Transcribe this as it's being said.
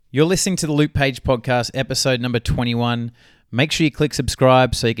You're listening to the Luke Page Podcast, episode number 21. Make sure you click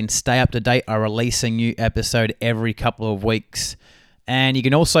subscribe so you can stay up to date. I release a new episode every couple of weeks. And you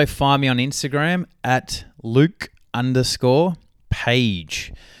can also find me on Instagram at Luke_Page.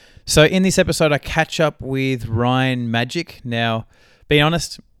 So in this episode, I catch up with Ryan Magic. Now, being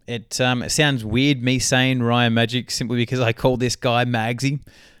honest, it sounds weird me saying Ryan Magic simply because I call this guy Magsy.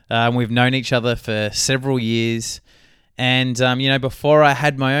 We've known each other for several years. And, before I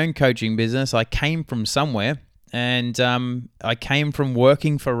had my own coaching business, I came from somewhere, and I came from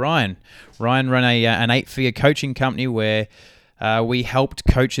working for Ryan. Ryan ran an 8-figure coaching company where we helped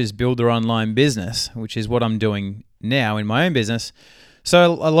coaches build their online business, which is what I'm doing now in my own business.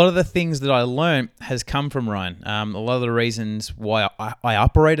 So a lot of the things that I learned has come from Ryan. A lot of the reasons why I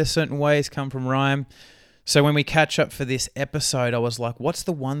operate a certain way has come from Ryan. So when we catch up for this episode, I was like, what's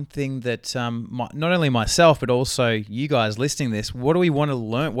the one thing that not only myself, but also you guys listening to this, what do we want to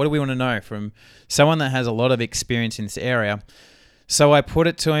learn? What do we want to know from someone that has a lot of experience in this area? So I put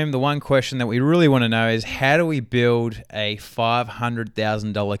it to him. The one question that we really want to know is, how do we build a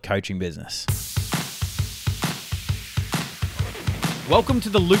 $500,000 coaching business? Welcome to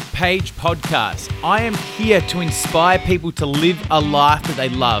the Luke Page Podcast. I am here to inspire people to live a life that they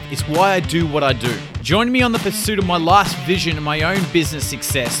love. It's why I do what I do. Join me on the pursuit of my life's vision and my own business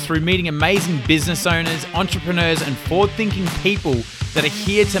success through meeting amazing business owners, entrepreneurs, and forward-thinking people that are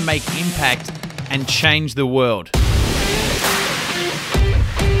here to make impact and change the world.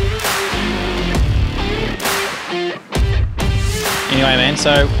 Anyway, man,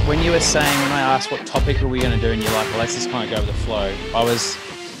 so when you were saying, when I asked what topic are we going to do, and you're like, well, let's just kind of go with the flow, I was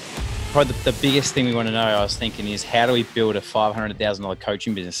probably the biggest thing we want to know, I was thinking, is how do we build a $500,000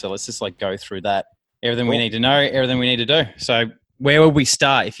 coaching business? So let's just go through that. Everything we need to know, everything we need to do. So where would we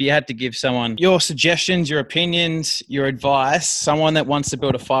start? If you had to give someone your suggestions, your opinions, your advice, someone that wants to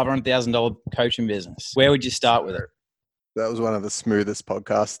build a $500,000 coaching business, where would you start with it? That was one of the smoothest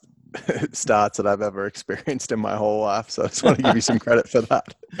podcast starts that I've ever experienced in my whole life. So I just want to give you some credit for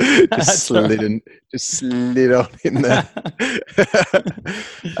that. Just slid on in there.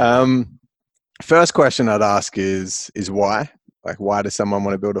 First question I'd ask is why? Like, why does someone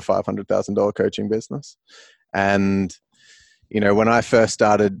want to build a $500,000 coaching business? And, when I first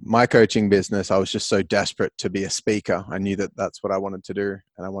started my coaching business, I was just so desperate to be a speaker. I knew that that's what I wanted to do,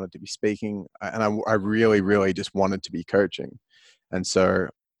 and I wanted to be speaking, and I really, really just wanted to be coaching. And so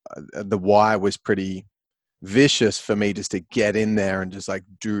the why was pretty vicious for me, just to get in there and just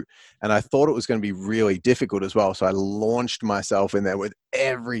do. And I thought it was going to be really difficult as well. So I launched myself in there with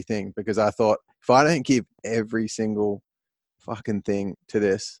everything, because I thought, if I don't give every single fucking thing to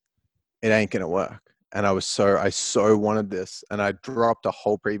this, it ain't going to work. And I so wanted this, and I dropped a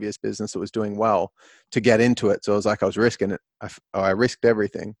whole previous business that was doing well to get into it. So I was risking it. I risked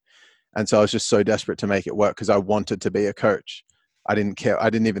everything. And so I was just so desperate to make it work, because I wanted to be a coach. I didn't care. I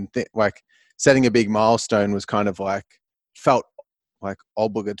didn't even think, setting a big milestone was kind of felt like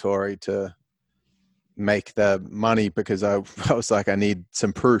obligatory to make the money, because I was like, I need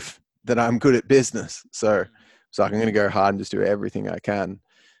some proof that I'm good at business. So it's like, I'm going to go hard and just do everything I can.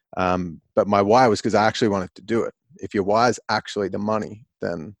 But my why was because I actually wanted to do it. If your why is actually the money,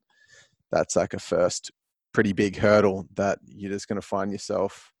 then that's like a first pretty big hurdle that you're just going to find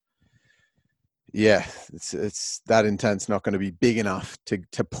yourself. Yeah, it's that intent's not going to be big enough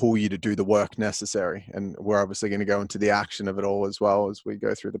to pull you to do the work necessary. And we're obviously going to go into the action of it all, as well as we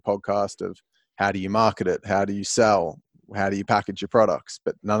go through the podcast of how do you market it? How do you sell? How do you package your products?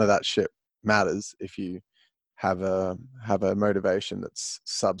 But none of that shit matters if you have a motivation that's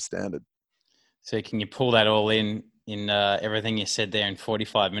substandard. So can you pull that all in everything you said there in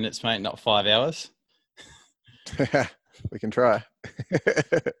 45 minutes, mate, not 5 hours? We can try.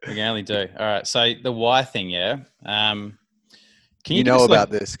 We can only do. All right. So the why thing, yeah. Can you know about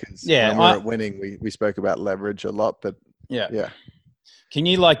this? Because when we're at Winning, we spoke about leverage a lot, but yeah. Can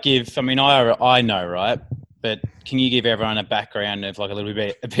you give? I mean, I know, right? But can you give everyone a background of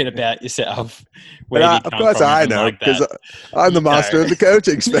a bit about yourself? Of course, I know, because I'm the master of the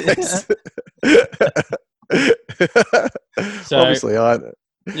coaching space. So obviously, I know.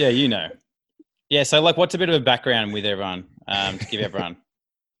 Yeah, you know. Yeah, so what's a bit of a background with everyone to give everyone?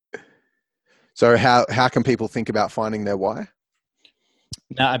 So how can people think about finding their why?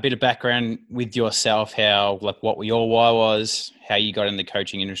 No, a bit of background with yourself, how what your why was, how you got in the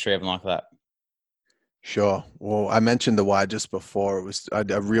coaching industry, everything like that. Sure. Well, I mentioned the why just before. It was I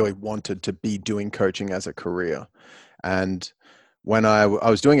really wanted to be doing coaching as a career, and when I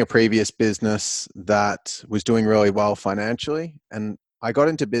was doing a previous business that was doing really well financially, and I got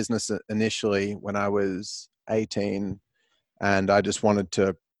into business initially when I was 18, and I just wanted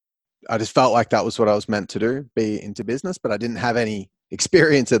to I just felt like that was what I was meant to do, be into business, but I didn't have any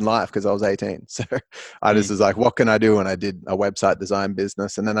experience in life because I was 18. So I just Mm. was like, what can I do? And I did a website design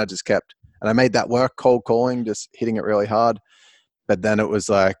business. And then I just kept, and I made that work, cold calling, just hitting it really hard. But then it was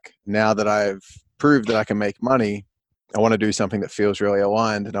like, now that I've proved that I can make money, I want to do something that feels really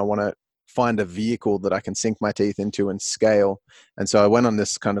aligned, and I want to find a vehicle that I can sink my teeth into and scale. And so I went on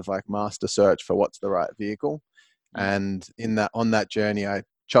this kind of like master search for what's the right vehicle. Mm. And on that journey, I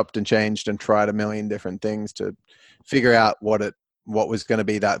chopped and changed and tried a million different things to figure out what was going to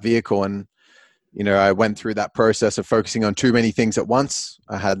be that vehicle. And I went through that process of focusing on too many things at once.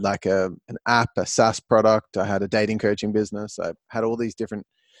 I had like an app, a SaaS product. I had a dating coaching business. I had all these different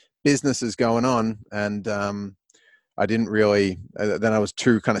businesses going on, and I didn't really. Then I was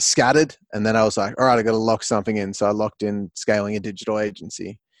too kind of scattered, and then I was like, all right, I got to lock something in. So I locked in scaling a digital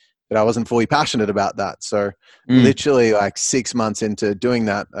agency, but I wasn't fully passionate about that. So Mm. literally, like 6 months into doing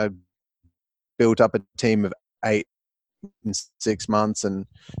that, I built up a team of 8 in 6 months, and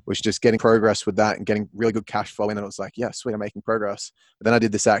was just getting progress with that and getting really good cash flow in. And it was like, yeah, sweet, I'm making progress. But then I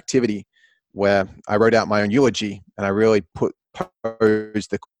did this activity where I wrote out my own eulogy, and I really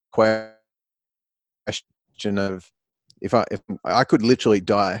posed the question of, if I could literally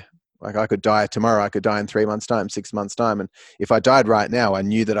die, like I could die tomorrow, I could die in 3 months time, 6 months time. And if I died right now, I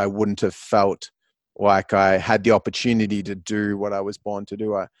knew that I wouldn't have felt like I had the opportunity to do what I was born to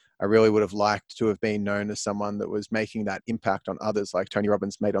do. I really would have liked to have been known as someone that was making that impact on others, like Tony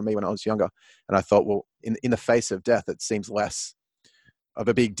Robbins made on me when I was younger. And I thought, well, in the face of death, it seems less of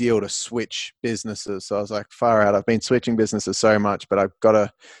a big deal to switch businesses. So I was like, far out. I've been switching businesses so much, but I've got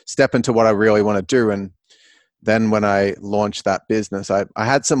to step into what I really want to do. And then when I launched that business, I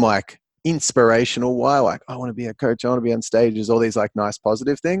had some like inspirational why, like, I want to be a coach, I want to be on stages, all these like nice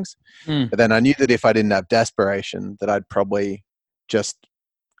positive things. Mm. But then I knew that if I didn't have desperation, that I'd probably just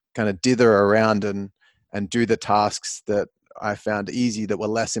kind of dither around and do the tasks that I found easy, that were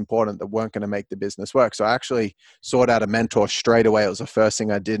less important, that weren't going to make the business work. So I actually sought out a mentor straight away. It was the first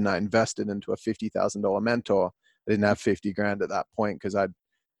thing I did, and I invested into a $50,000 mentor. I didn't have 50 grand at that point because I'd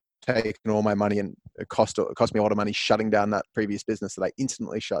taken all my money, and it cost me a lot of money shutting down that previous business that I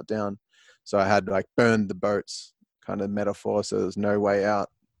instantly shut down. So I had like burned the boats kind of metaphor. So there's no way out.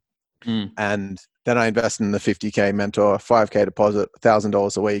 Mm. And then I invested in the 50K mentor, 5K deposit,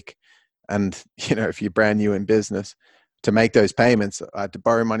 $1,000 a week. And, if you're brand new in business, to make those payments, I had to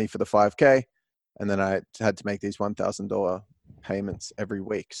borrow money for the 5K. And then I had to make these $1,000 payments every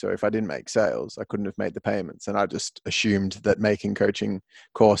week. So if I didn't make sales, I couldn't have made the payments. And I just assumed that making coaching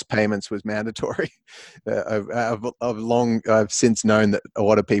course payments was mandatory. I've since known that a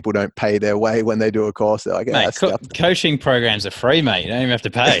lot of people don't pay their way when they do a course. They're like, yeah, Mate, stuff. coaching programs are free, mate. You don't even have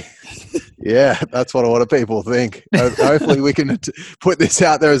to pay. Yeah, that's what a lot of people think. Hopefully we can put this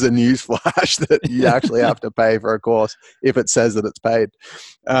out there as a news flash that you actually have to pay for a course if it says that it's paid.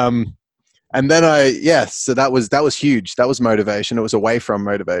 And then so that was huge. That was motivation. It was away from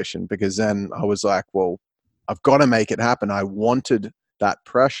motivation, because then I was like, well, I've got to make it happen. I wanted that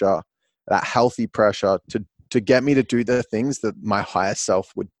pressure, that healthy pressure to get me to do the things that my higher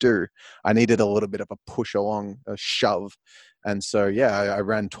self would do. I needed a little bit of a push along, a shove. And so, yeah, I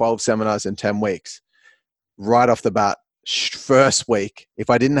ran 12 seminars in 10 weeks right off the bat. First week, if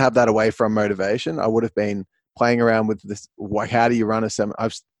I didn't have that away from motivation, I would have been playing around with this. How do you run a seminar? I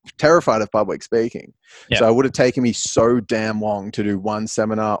was terrified of public speaking. Yeah. So it would have taken me so damn long to do one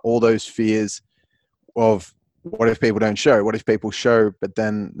seminar, all those fears of, what if people don't show? What if people show, but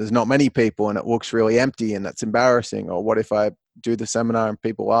then there's not many people and it looks really empty and that's embarrassing? Or what if I do the seminar and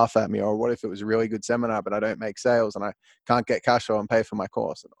people laugh at me? Or what if it was a really good seminar, but I don't make sales and I can't get cash flow and pay for my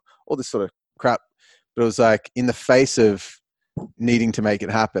course? And all this sort of crap. But it was like, in the face of needing to make it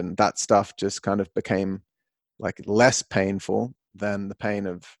happen, that stuff just kind of became like less painful than the pain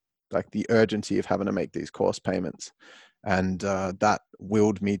of like the urgency of having to make these course payments. And that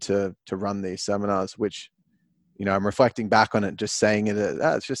willed me to run these seminars, which, I'm reflecting back on it, just saying it,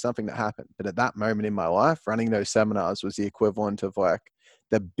 it's just something that happened. But at that moment in my life, running those seminars was the equivalent of like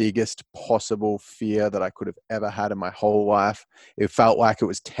the biggest possible fear that I could have ever had in my whole life. It felt like it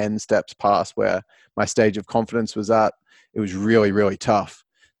was 10 steps past where my stage of confidence was at. It was really, really tough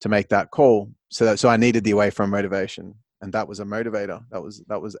to make that call. So I needed the away from motivation. And that was a motivator. That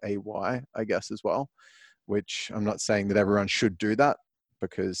was a why, I guess, as well, which I'm not saying that everyone should do that,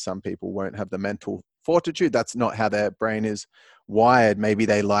 because some people won't have the mental fortitude. That's not how their brain is wired. Maybe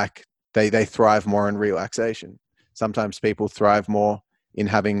they thrive more in relaxation. Sometimes people thrive more in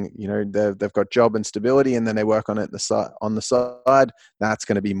having, they've got job and stability, and then they work on it on the side. That's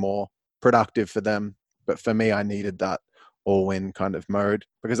going to be more productive for them. But for me, I needed that all in kind of mode,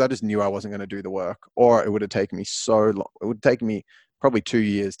 because I just knew I wasn't going to do the work, or it would have taken me so long. It would take me probably 2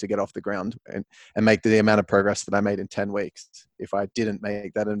 years to get off the ground and make the amount of progress that I made in 10 weeks if I didn't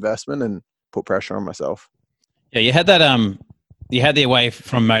make that investment and put pressure on myself. Yeah, you had that you had the way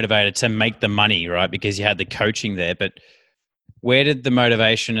from motivated to make the money, right? Because you had the coaching there, but where did the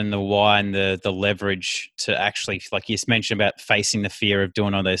motivation and the why and the leverage to actually, like you mentioned about facing the fear of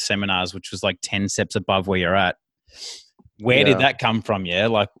doing all those seminars, which was like 10 steps above where you're at. Where did that come from? Yeah.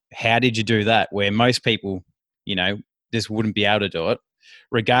 Like, how did you do that? Where most people, just wouldn't be able to do it,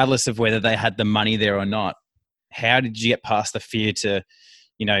 regardless of whether they had the money there or not. How did you get past the fear to,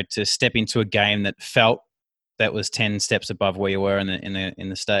 to step into a game that felt that was 10 steps above where you were in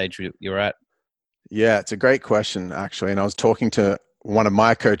the stage you're at? Yeah, it's a great question, actually. And I was talking to one of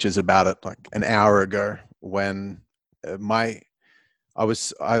my coaches about it like an hour ago when I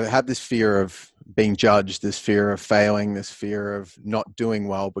had this fear of being judged, this fear of failing, this fear of not doing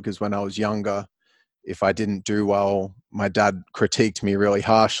well, because when I was younger, if I didn't do well, my dad critiqued me really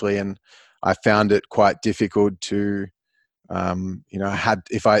harshly, and I found it quite difficult to,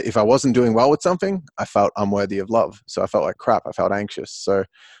 if I wasn't doing well with something, I felt unworthy of love. So I felt like crap. I felt anxious. So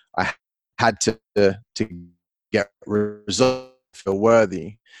I had to get results, feel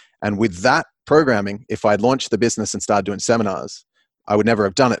worthy. And with that programming, if I'd launched the business and started doing seminars, I would never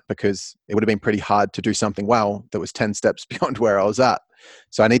have done it, because it would have been pretty hard to do something well that was 10 steps beyond where I was at.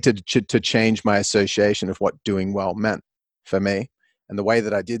 So I needed to change my association of what doing well meant for me. And the way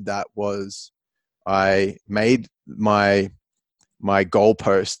that I did that was I made my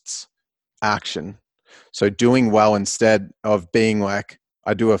goalposts action. So doing well, instead of being like,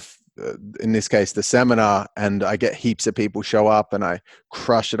 I do in this case, the seminar, and I get heaps of people show up and I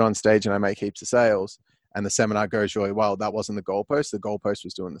crush it on stage and I make heaps of sales and the seminar goes really well. That wasn't the goalpost. The goalpost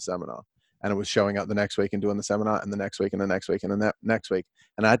was doing the seminar, and it was showing up the next week and doing the seminar, and the next week and the next week and the next week.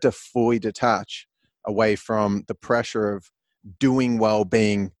 And I had to fully detach away from the pressure of doing well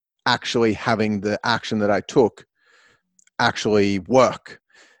being actually having the action that I took actually work.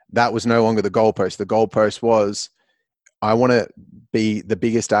 That was no longer the goalpost. The goalpost was, I want to be the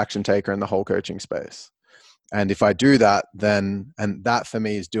biggest action taker in the whole coaching space. And if I do that, then, and that for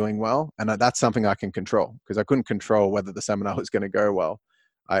me is doing well. And that's something I can control, because I couldn't control whether the seminar was going to go well.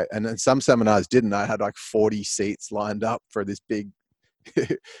 And then some seminars didn't. I had like 40 seats lined up for this big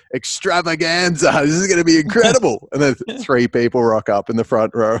extravaganza. This is going to be incredible. And then 3 people rock up in the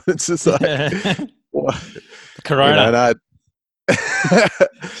front row. It's just like, Corona.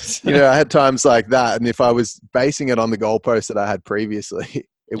 I had times like that. And if I was basing it on the goalpost that I had previously,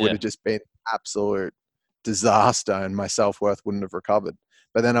 it would have just been absolute disaster and my self-worth wouldn't have recovered.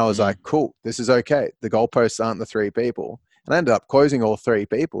 But then I was like, cool, this is okay. The goalposts aren't the 3 people. And I ended up closing all 3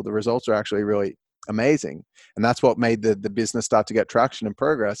 people. The results are actually really amazing. And that's what made the business start to get traction and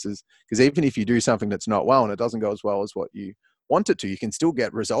progress, is because even if you do something that's not well and it doesn't go as well as what you want it to, you can still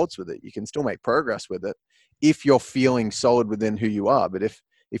get results with it. You can still make progress with it if you're feeling solid within who you are. But if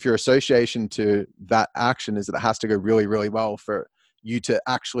your association to that action is that it has to go really, really well for you to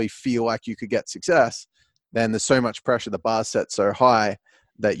actually feel like you could get success, then there's so much pressure. The bar's set so high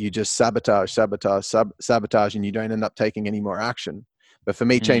that you just sabotage, and you don't end up taking any more action. But for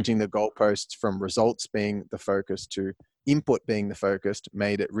me, changing the goalposts from results being the focus to input being the focus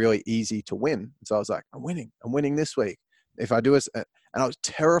made it really easy to win. So I was like, I'm winning this week. If I do it, and I was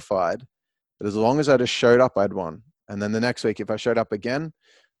terrified, but as long as I just showed up, I'd won. And then the next week, if I showed up again,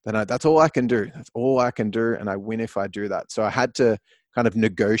 then that's all I can do. That's all I can do. And I win if I do that. So I had to kind of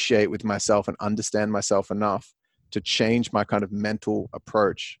negotiate with myself and understand myself enough to change my kind of mental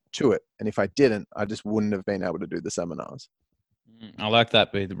approach to it. And if I didn't, I just wouldn't have been able to do the seminars. I like that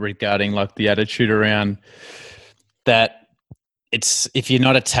regarding like the attitude around that. It's if you're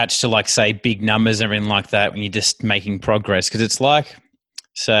not attached to like, say, big numbers and everything like that, when you're just making progress, because it's like,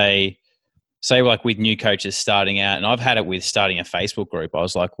 say like with new coaches starting out, and I've had it with starting a Facebook group. I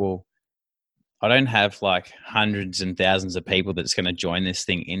was like, well, I don't have like hundreds and thousands of people that's going to join this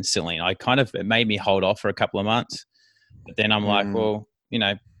thing instantly. And it made me hold off for a couple of months. But then I'm like, well,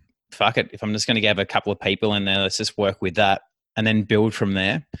 fuck it. If I'm just going to have a couple of people in there, let's just work with that and then build from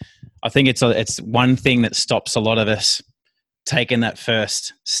there. I think it's one thing that stops a lot of us taking that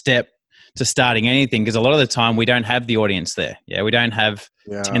first step to starting anything, because a lot of the time we don't have the audience there. Yeah, we don't have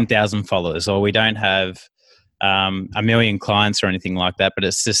 10,000 followers, or we don't have a million clients or anything like that. But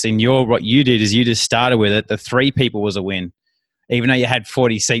it's just what you did is you just started with it. The 3 people was a win. Even though you had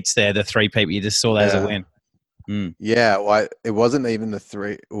 40 seats there, the 3 people, you just saw that as a win. Yeah, well, it wasn't even the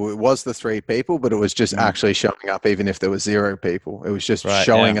 3. It was the 3 people, but it was just actually showing up, even if there was 0 people. It was just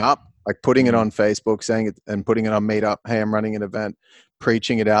showing up like putting it on Facebook, saying it and putting it on Meetup. Hey, I'm running an event,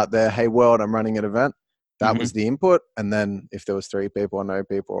 preaching it out there. Hey world, I'm running an event. That was the input. And then if there was 3 people or no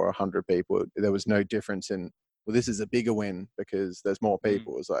people or 100 people, there was no difference in, well, this is a bigger win because there's more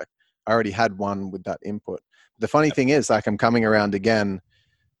people. It was like, I already had one with that input. The funny thing is, like, I'm coming around again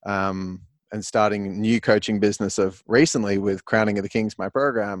and starting a new coaching business of recently with Crowning of the Kings, my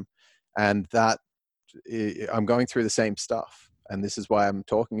program. And that I'm going through the same stuff. And this is why I'm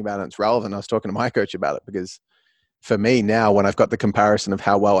talking about it. It's relevant. I was talking to my coach about it because for me now, when I've got the comparison of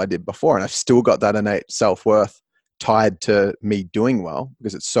how well I did before, and I've still got that innate self-worth tied to me doing well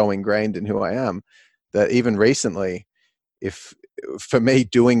because it's so ingrained in who I am, that even recently, if for me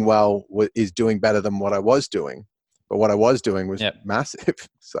doing well is doing better than what I was doing, but what I was doing was massive.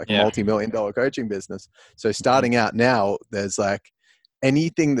 It's like a multi-million-dollar coaching business. So starting out now, there's like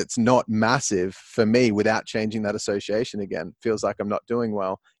anything that's not massive for me without changing that association again feels like I'm not doing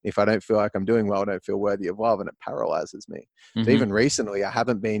well. If I don't feel like I'm doing well, I don't feel worthy of love, and it paralyzes me. So even recently,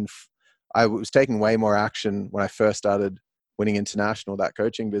 I was taking way more action when I first started Winning International, that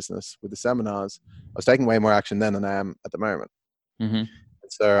coaching business with the seminars. I was taking way more action then than I am at the moment.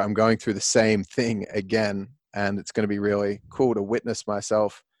 So I'm going through the same thing again, and it's going to be really cool to witness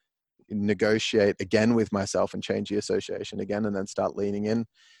myself negotiate again with myself and change the association again, and then start leaning in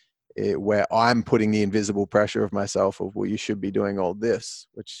where I'm putting the invisible pressure of myself of, well, you should be doing all this,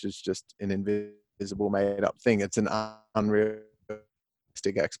 which is just an invisible made up thing. It's an unrealistic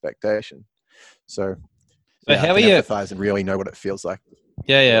expectation. So how I are can you empathize and really know what it feels like.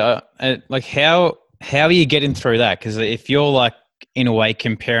 like how are you getting through that? Because if you're like in a way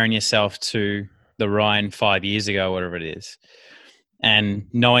comparing yourself to the Ryan 5 years ago, whatever it is, and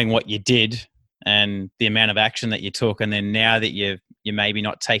knowing what you did and the amount of action that you took, and then now that you're maybe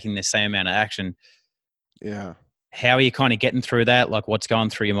not taking the same amount of action, how are you kind of getting through that? Like, what's going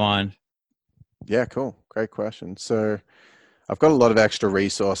through your mind? Yeah, cool. Great question. So I've got a lot of extra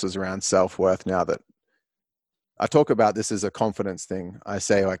resources around self-worth now that I talk about. This as a confidence thing. I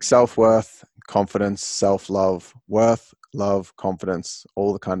say like self-worth, confidence, self-love, worth, love, confidence,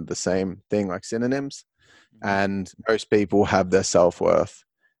 all the kind of the same thing, like synonyms. And most people have their self-worth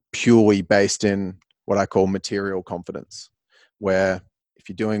purely based in what I call material confidence, where if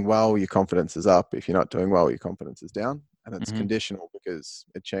you're doing well, your confidence is up. If you're not doing well, your confidence is down. And it's conditional because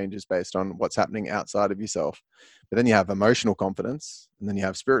it changes based on what's happening outside of yourself. But then you have emotional confidence, and then you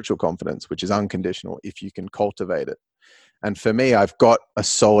have spiritual confidence, which is unconditional if you can cultivate it. And for me, I've got a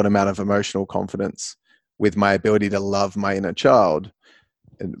solid amount of emotional confidence with my ability to love my inner child,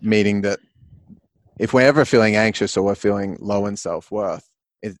 meaning that if we're ever feeling anxious or we're feeling low in self-worth,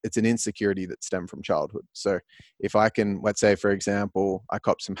 it's an insecurity that stemmed from childhood. So if I can, let's say, for example, I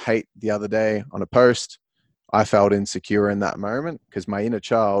copped some hate the other day on a post, I felt insecure in that moment because my inner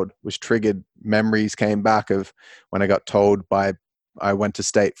child was triggered. Memories came back of when I got told I went to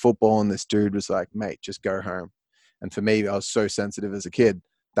state football and this dude was like, mate, just go home. And for me, I was so sensitive as a kid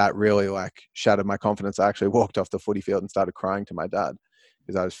that really like shattered my confidence. I actually walked off the footy field and started crying to my dad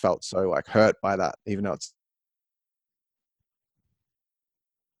because I just felt so like hurt by that, even though it's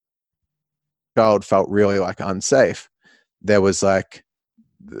child felt really like unsafe. There was like,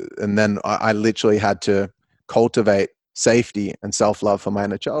 and then I literally had to cultivate safety and self-love for my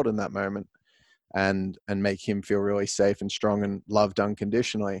inner child in that moment, and make him feel really safe and strong and loved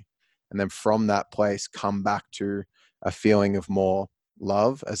unconditionally. And then from that place, come back to a feeling of more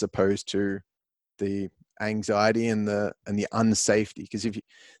love as opposed to the anxiety and the unsafety. Because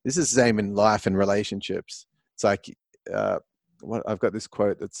this is the same in life and relationships. It's like I've got this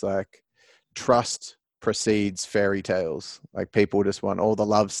quote that's like, trust precedes fairy tales. Like people just want all the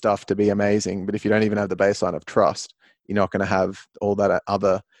love stuff to be amazing, but if you don't even have the baseline of trust, you're not going to have all that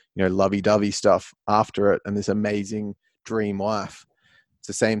other, lovey-dovey stuff after it and this amazing dream life. It's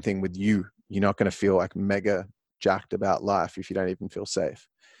the same thing with you. You're not going to feel like mega jacked about life if you don't even feel safe.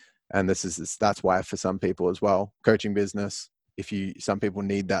 And that's why for some people as well, coaching business, some people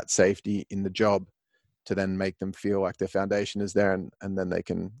need that safety in the job to then make them feel like their foundation is there, and then they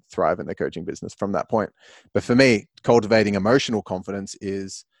can thrive in their coaching business from that point. But for me, cultivating emotional confidence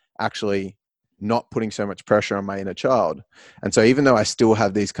is actually not putting so much pressure on my inner child. And so even though I still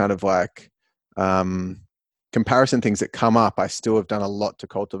have these kind of like comparison things that come up, I still have done a lot to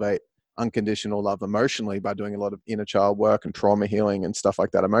cultivate unconditional love emotionally by doing a lot of inner child work and trauma healing and stuff like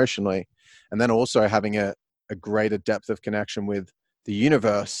that emotionally. And then also having a greater depth of connection with the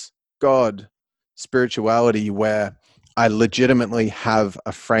universe, God, spirituality, where I legitimately have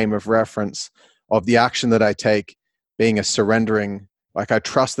a frame of reference of the action that I take being a surrendering. Like I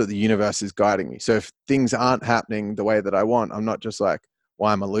trust that the universe is guiding me. So if things aren't happening the way that I want, I'm not just like,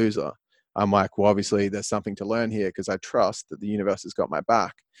 why I'm a loser. I'm like, well, obviously there's something to learn here because I trust that the universe has got my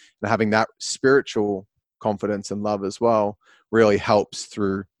back. And having that spiritual confidence and love as well really helps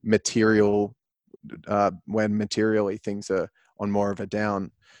through material, when materially things are on more of a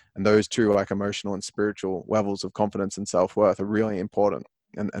down. And those two, like emotional and spiritual levels of confidence and self-worth, are really important,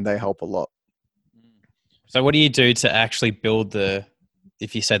 and they help a lot. So what do you do to actually build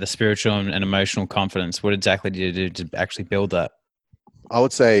if you say the spiritual and emotional confidence, what exactly do you do to actually build that? I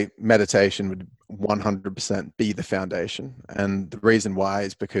would say meditation would 100% be the foundation. And the reason why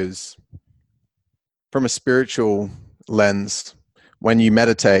is because from a spiritual lens, when you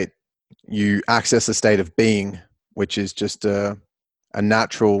meditate, you access a state of being, which is just a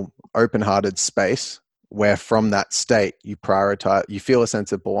natural, open-hearted space where from that state you prioritize, you feel a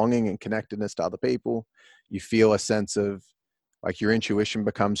sense of belonging and connectedness to other people. You feel a sense of like your intuition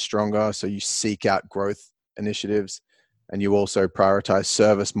becomes stronger. So you seek out growth initiatives, and you also prioritize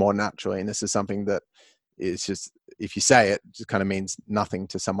service more naturally. And this is something that is just, if you say it, just kind of means nothing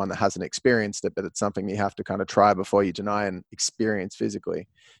to someone that hasn't experienced it, but it's something you have to kind of try before you deny and experience physically.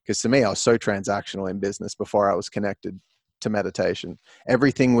 Because to me, I was so transactional in business before I was connected to meditation.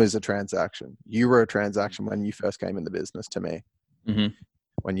 Everything was a transaction. You were a transaction when you first came in the business to me. Mm-hmm.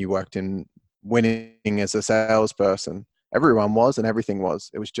 When you worked in winning as a salesperson, everyone was, and everything was.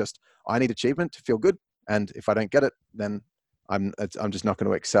 It was just, I need achievement to feel good. And if I don't get it, then I'm just not going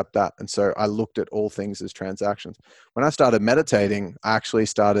to accept that. And so I looked at all things as transactions. When I started meditating, I actually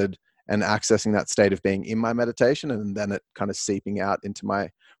started and accessing that state of being in my meditation, and then it kind of seeping out into my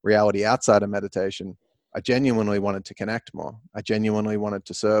reality outside of meditation. I genuinely wanted to connect more. I genuinely wanted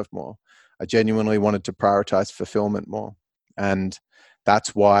to serve more. I genuinely wanted to prioritize fulfillment more. And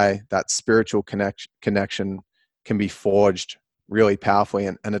that's why that spiritual connection can be forged really powerfully.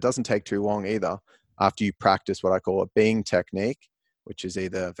 And it doesn't take too long either. After you practice what I call a being technique, which is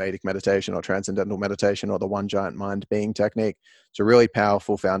either Vedic meditation or transcendental meditation or the one giant mind being technique. It's a really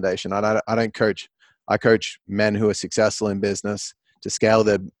powerful foundation. I don't coach. I coach men who are successful in business to scale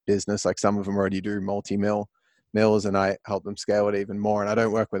their business. Like some of them already do multi-mills, and I help them scale it even more. And I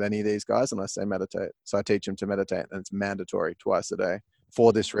don't work with any of these guys unless they meditate. So I teach them to meditate, and it's mandatory twice a day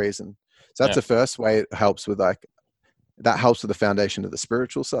for this reason. So that's the first way it helps with that helps with the foundation of the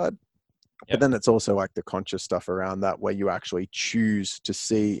spiritual side. But then it's also like the conscious stuff around that, where you actually choose to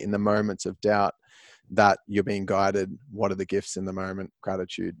see in the moments of doubt that you're being guided. What are the gifts in the moment?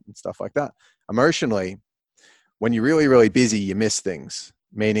 Gratitude and stuff like that. Emotionally, when you're really, really busy, you miss things,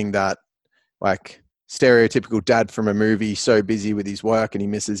 meaning that like stereotypical dad from a movie, so busy with his work and he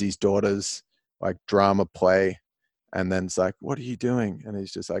misses his daughter's like drama play. And then it's like, what are you doing? And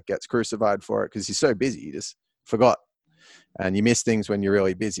he's just like gets crucified for it because he's so busy. He just forgot. And you miss things when you're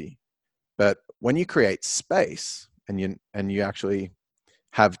really busy. But when you create space and you actually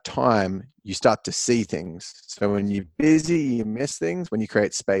have time, you start to see things. So when you're busy, you miss things. When you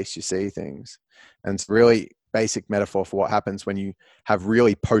create space, you see things. And it's really basic metaphor for what happens when you have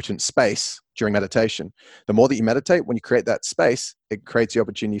really potent space during meditation. The more that you meditate, when you create that space, it creates the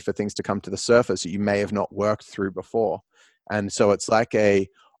opportunity for things to come to the surface that you may have not worked through before. And so it's like a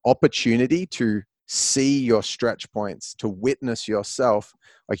opportunity to see your stretch points, to witness yourself.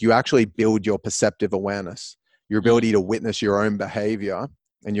 Like you actually build your perceptive awareness, your ability to witness your own behavior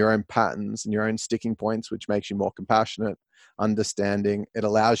and your own patterns and your own sticking points, which makes you more compassionate, understanding. It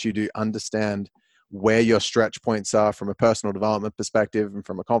allows you to understand where your stretch points are from a personal development perspective and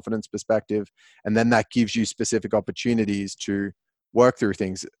from a confidence perspective. And then that gives you specific opportunities to work through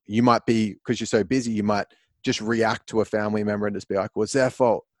things. You might be, because you're so busy, you might just react to a family member and just be like, well, it's their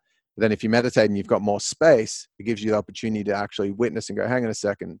fault. But then if you meditate and you've got more space, it gives you the opportunity to actually witness and go, hang on a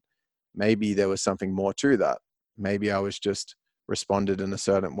second, maybe there was something more to that. Maybe I was just responded in a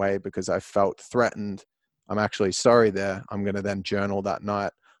certain way because I felt threatened. I'm actually sorry there. I'm going to then journal that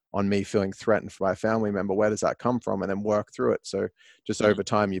night on me feeling threatened for my family member. Where does that come from? And then work through it. So just over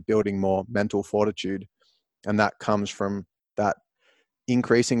time, you're building more mental fortitude. And that comes from that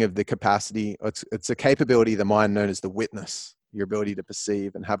increasing of the capacity. It's a capability of the mind known as the witness, your ability to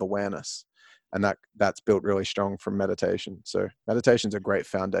perceive and have awareness. And that's built really strong from meditation. So meditation's a great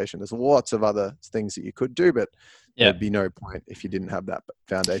foundation. There's lots of other things that you could do, but there'd be no point if you didn't have that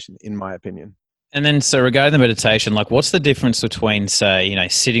foundation, in my opinion. And then, so regarding the meditation, like what's the difference between, say,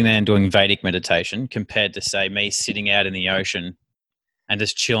 sitting there and doing Vedic meditation compared to, say, me sitting out in the ocean and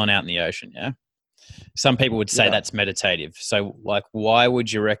just chilling out in the ocean? Yeah. Some people would say that's meditative. So like, why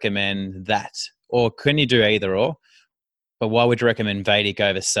would you recommend that? Or can you do either or? But why would you recommend Vedic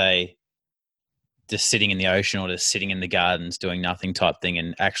over, say, just sitting in the ocean or just sitting in the gardens doing nothing type thing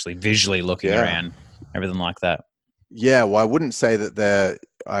and actually visually looking around, everything like that? Yeah, well, I wouldn't say that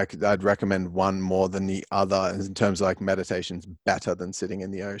I'd recommend one more than the other in terms of like meditation's better than sitting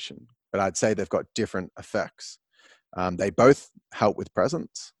in the ocean, but I'd say they've got different effects. They both help with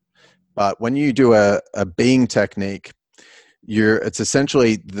presence, but when you do a being technique, it's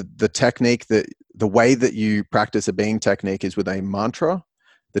essentially the technique that the way that you practice a being technique is with a mantra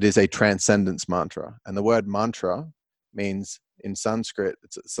that is a transcendence mantra. And the word mantra means in Sanskrit,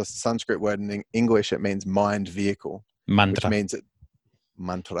 it's a Sanskrit word. In English, it means mind vehicle, which Mantra. means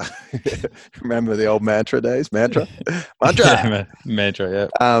mantra. Remember the old mantra days? Mantra? Yeah, Mantra. mantra.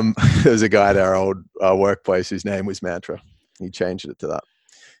 Yeah. There's a guy at our old workplace whose name was Mantra. He changed it to that.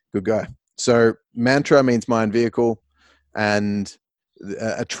 Good guy. So mantra means mind vehicle, and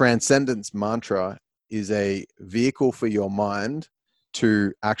a transcendence mantra is a vehicle for your mind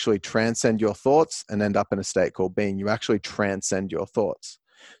to actually transcend your thoughts and end up in a state called being. You actually transcend your thoughts.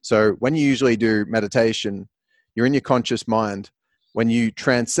 So when you usually do meditation, you're in your conscious mind. When you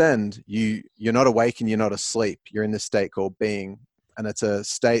transcend, you're not awake and you're not asleep. You're in this state called being. And it's a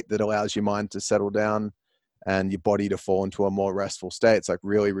state that allows your mind to settle down and your body to fall into a more restful state. It's like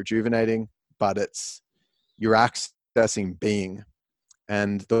really rejuvenating, but you're accessing being.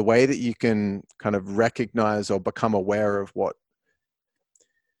 And the way that you can kind of recognize or become aware of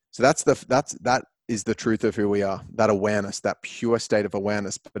so that is the truth of who we are, that awareness, that pure state of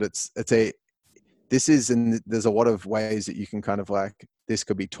awareness. But there's a lot of ways that you can kind of like, this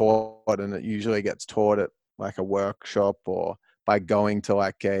could be taught, and it usually gets taught at like a workshop or by going to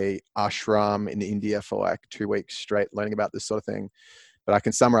like a ashram in India for like 2 weeks straight, learning about this sort of thing. But I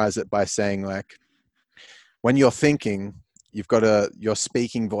can summarize it by saying, like, when you're thinking, you've got your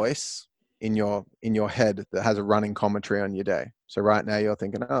speaking voice in your head that has a running commentary on your day. So right now you're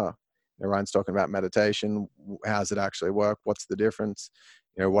thinking, oh, Ryan's talking about meditation. How does it actually work? What's the difference?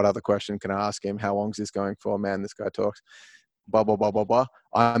 What other question can I ask him? How long is this going for? Man, this guy talks. Blah, blah, blah, blah, blah.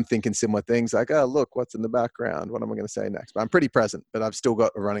 I'm thinking similar things like, oh, look, what's in the background? What am I going to say next? But I'm pretty present, but I've still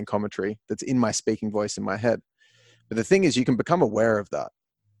got a running commentary that's in my speaking voice in my head. But the thing is, you can become aware of that.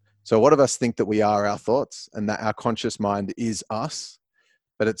 So a lot of us think that we are our thoughts and that our conscious mind is us,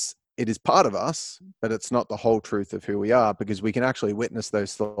 but it is part of us, but it's not the whole truth of who we are, because we can actually witness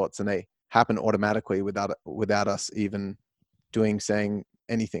those thoughts and they happen automatically without us even saying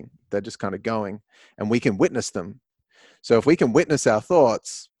anything. They're just kind of going, and we can witness them. So if we can witness our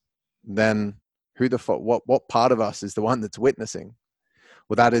thoughts, then what part of us is the one that's witnessing?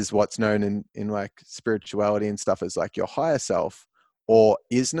 Well, that is what's known in like spirituality and stuff as like your higher self, or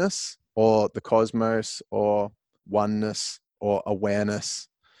isness, or the cosmos, or oneness, or awareness.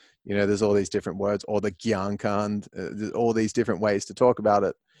 There's all these different words, or the Gyankand, all these different ways to talk about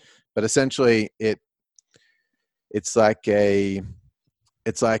it. But essentially, it's like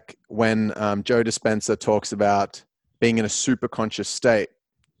when Joe Dispenza talks about being in a super conscious state,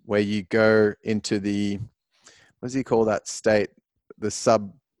 where you go into what does he call that state? The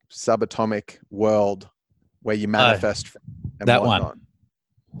subatomic world, where you manifest and that whatnot. One.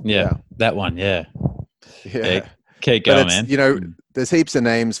 Yeah, that one. Yeah. Yeah. Keep going, man. There's heaps of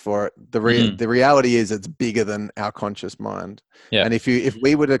names for it. The reality is it's bigger than our conscious mind. Yeah. And if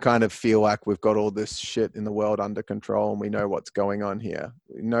we were to kind of feel like we've got all this shit in the world under control and we know what's going on here,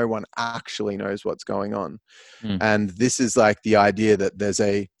 no one actually knows what's going on. And this is like the idea that there's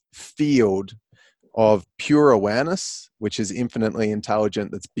a field of pure awareness, which is infinitely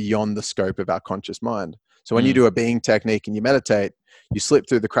intelligent, that's beyond the scope of our conscious mind. So when you do a being technique and you meditate, you slip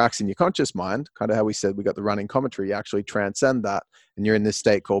through the cracks in your conscious mind, kind of how we said we got the running commentary. You actually transcend that, and you're in this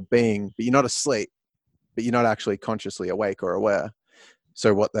state called being, but you're not asleep, but you're not actually consciously awake or aware.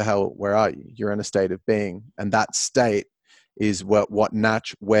 So what the hell, where are you? You're in a state of being. And that state is where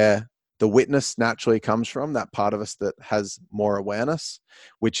the witness naturally comes from, that part of us that has more awareness,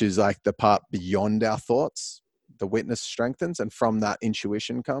 which is like the part beyond our thoughts. The witness strengthens, and from that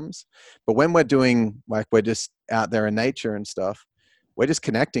intuition comes. But when we're doing, like, we're just out there in nature and stuff, we're just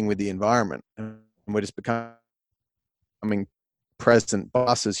connecting with the environment, and we're just becoming present,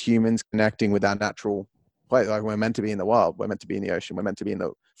 us as humans connecting with our natural place. Like, we're meant to be in the wild, we're meant to be in the ocean, we're meant to be in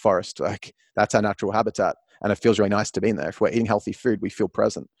the forest. Like, that's our natural habitat, and it feels really nice to be in there. If we're eating healthy food, we feel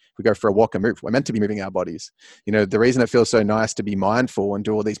present. If we go for a walk and move, we're meant to be moving our bodies. The reason it feels so nice to be mindful and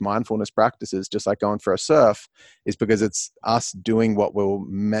do all these mindfulness practices, just like going for a surf, is because it's us doing what we're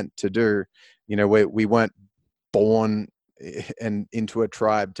meant to do. We weren't born and into a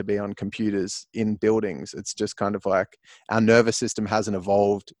tribe to be on computers in buildings. It's just kind of like our nervous system hasn't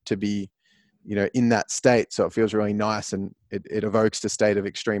evolved to be in that state. So it feels really nice, and it evokes a state of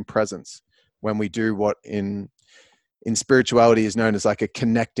extreme presence when we do what in spirituality is known as like a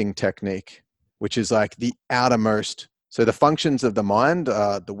connecting technique. which is like the outermost. So the functions of the mind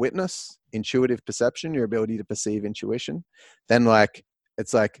are the witness, intuitive perception, your ability to perceive, intuition. Then like,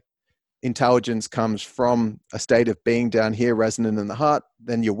 it's like intelligence comes from a state of being down here resonant in the heart.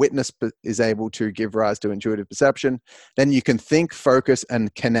 Then your witness is able to give rise to intuitive perception. Then you can think, focus,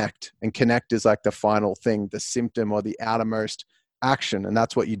 and connect. And connect is like the final thing, the symptom or the outermost action. And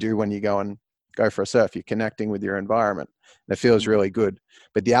that's what you do when you go for a surf. You're connecting with your environment. And it feels really good.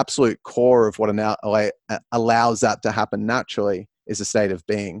 But the absolute core of what allows that to happen naturally is a state of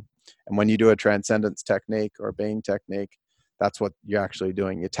being. And when you do a transcendence technique or a being technique, that's what you're actually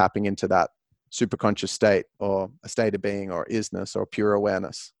doing. You're tapping into that superconscious state or a state of being or isness or pure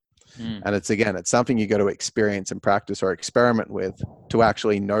awareness. And it's something you got to experience and practice or experiment with to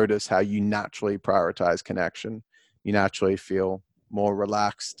actually notice how you naturally prioritize connection. You naturally feel more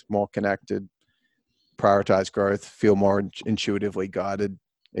relaxed, more connected, prioritize growth, feel more intuitively guided,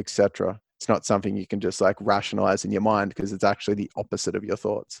 etc. It's not something you can just like rationalize in your mind, because it's actually the opposite of your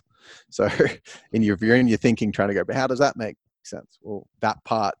thoughts. So in your thinking, trying to go, but how does that make sense? Well, that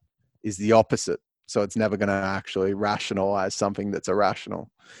part is the opposite. So it's never going to actually rationalize something that's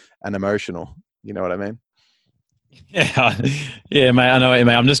irrational and emotional. You know what I mean? Yeah, yeah, mate. I know what you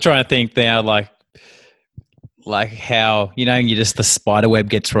mean. I'm just trying to think now, like how, you know, you just, the spider web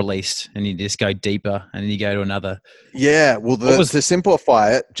gets released and you just go deeper and then you go to another. Yeah. Well, to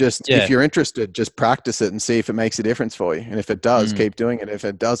simplify it, if you're interested, just practice it and see if it makes a difference for you. And if it does, keep doing it. If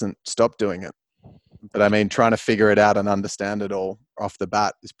it doesn't, stop doing it. But I mean, trying to figure it out and understand it all off the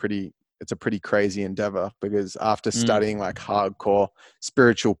bat is it's a pretty crazy endeavor, because after studying like hardcore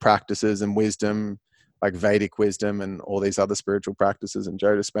spiritual practices and wisdom, like Vedic wisdom and all these other spiritual practices and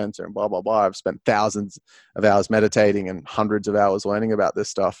Joe Dispenza and blah, blah, blah, I've spent thousands of hours meditating and hundreds of hours learning about this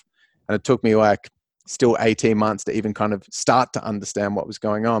stuff. And it took me like still 18 months to even kind of start to understand what was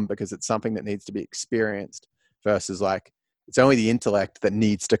going on, because it's something that needs to be experienced versus like, it's only the intellect that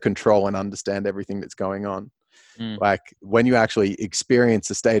needs to control and understand everything that's going on. Like when you actually experience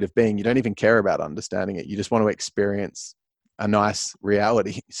a state of being, you don't even care about understanding it. You just want to experience a nice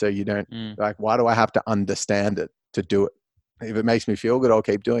reality. So you don't like, why do I have to understand it to do it? If it makes me feel good, I'll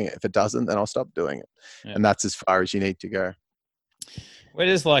keep doing it. If it doesn't, then I'll stop doing it. Yeah. And that's as far as you need to go. Well,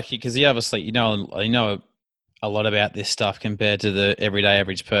 it is like, because you obviously, you know a lot about this stuff compared to the everyday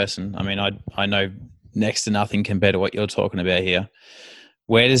average person. I mean, I know next to nothing compared to what you're talking about here.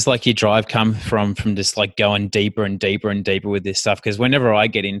 Where does like your drive come from just like going deeper and deeper and deeper with this stuff? Because whenever I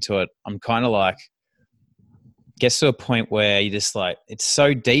get into it, I'm kind of like, gets to a point where you just like, it's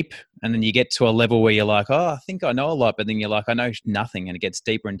so deep, and then you get to a level where you're like, oh, I think I know a lot, but then you're like, I know nothing, and it gets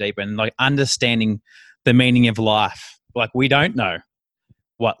deeper and deeper, and like understanding the meaning of life. Like we don't know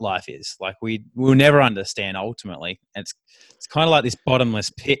what life is. Like we'll never understand ultimately. And it's kind of like this bottomless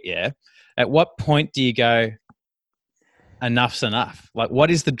pit. Yeah. At what point do you go, enough's enough? Like,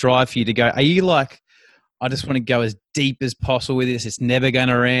 what is the drive for you to go? Are you like, I just want to go as deep as possible with this, it's never going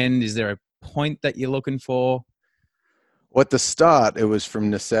to end? Is there a point that you're looking for? Well, at the start, it was from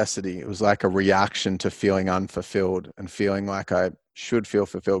necessity. It was like a reaction to feeling unfulfilled and feeling like I should feel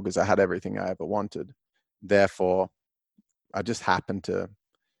fulfilled because I had everything I ever wanted. Therefore, I just happened to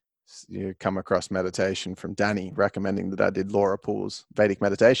come across meditation from Danny recommending that I did Laura Poole's Vedic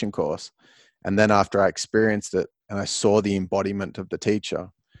meditation course. And then after I experienced it and I saw the embodiment of the teacher,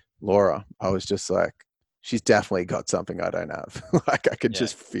 Laura, I was just like, she's definitely got something I don't have. Like I could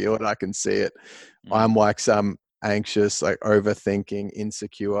just feel it. I can see it. I'm like some anxious, like overthinking,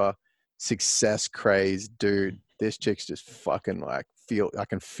 insecure, success crazed dude. This chick's just fucking like I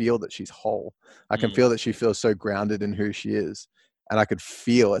can feel that she's whole. I can feel that she feels so grounded in who she is. And I could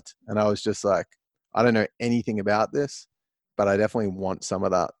feel it. And I was just like, I don't know anything about this, but I definitely want some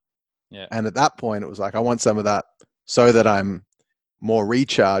of that. Yeah. And at that point, it was like, I want some of that so that I'm more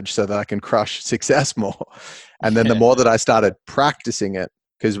recharged, so that I can crush success more. And then the more that I started practicing it,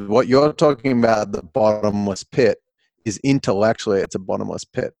 because what you're talking about, the bottomless pit, is intellectually, it's a bottomless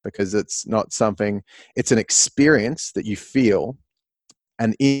pit, because it's not something, it's an experience that you feel,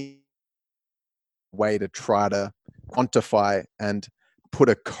 and in a way to try to quantify and put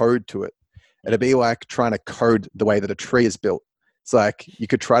a code to it. It'd be like trying to code the way that a tree is built. It's like you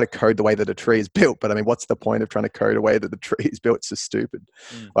could try to code the way that a tree is built, but I mean, what's the point of trying to code a way that the tree is built? It's just stupid.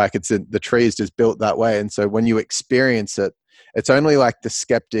 Like the tree is just built that way. And so when you experience it, it's only like the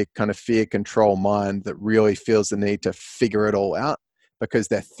skeptic kind of fear control mind that really feels the need to figure it all out, because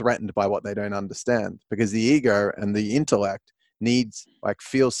they're threatened by what they don't understand, because the ego and the intellect needs like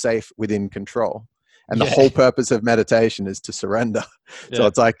feel safe within control. And the whole purpose of meditation is to surrender. So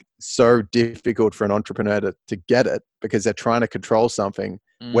it's like so difficult for an entrepreneur to get it, because they're trying to control something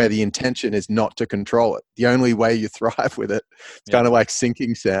where the intention is not to control it. The only way you thrive with it, it's kind of like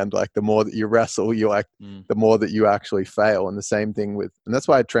sinking sand. Like the more that you wrestle, you like, the more that you actually fail. And the same thing with, and that's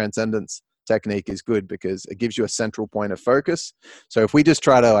why transcendence technique is good, because it gives you a central point of focus. So if we just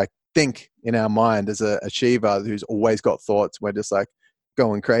try to like think in our mind as a Shiva who's always got thoughts, we're just like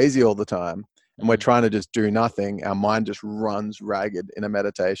going crazy all the time, and we're trying to just do nothing, our mind just runs ragged in a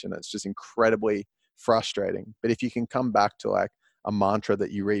meditation. It's just incredibly frustrating. But if you can come back to like a mantra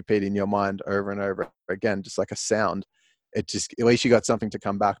that you repeat in your mind over and over again, just like a sound, it just, at least you got something to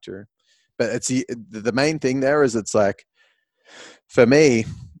come back to. But it's the main thing there is, it's like, for me,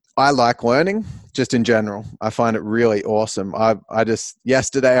 I like learning just in general. I find it really awesome. I just,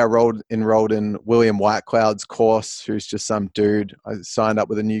 yesterday I enrolled in William Whitecloud's course, who's just some dude. I signed up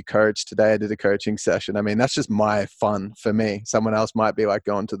with a new coach today. I did a coaching session. I mean, that's just my fun for me. Someone else might be like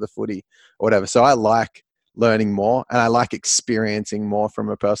going to the footy or whatever. So I like learning more, and I like experiencing more from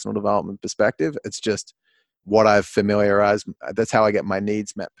a personal development perspective. It's just what I've familiarized. That's how I get my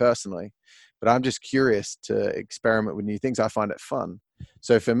needs met personally. But I'm just curious to experiment with new things. I find it fun.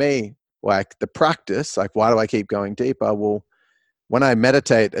 So for me, like the practice, like why do I keep going deeper? Well, when I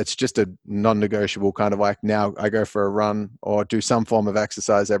meditate, it's just a non-negotiable kind of like, now I go for a run or do some form of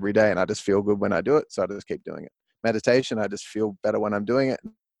exercise every day, and I just feel good when I do it. So I just keep doing it. Meditation, I just feel better when I'm doing it.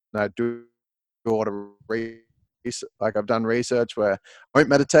 And I do a lot of research. Like I've done research where I won't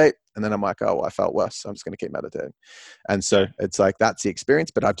meditate, and then I'm like, oh, well, I felt worse, so I'm just going to keep meditating. And so it's like, that's the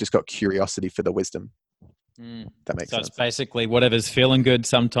experience, but I've just got curiosity for the wisdom. That makes sense. So it's basically whatever's feeling good.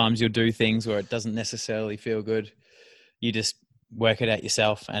 Sometimes you'll do things where it doesn't necessarily feel good. You just work it out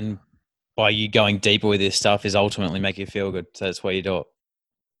yourself, and by you going deeper with this stuff is ultimately make you feel good. So that's why you do it.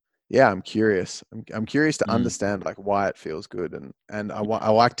 Yeah, I'm curious. I'm curious to understand like why it feels good, and I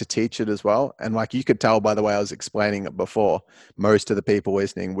like to teach it as well. And like you could tell by the way I was explaining it before, most of the people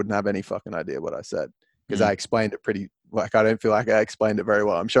listening wouldn't have any fucking idea what I said, because I explained it pretty, like I don't feel like I explained it very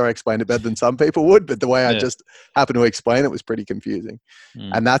well. I'm sure I explained it better than some people would, but the way I just happened to explain it was pretty confusing.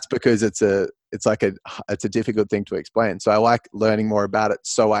 And that's because it's a difficult thing to explain. So I like learning more about it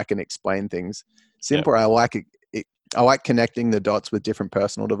so I can explain things simpler. I like it. I like connecting the dots with different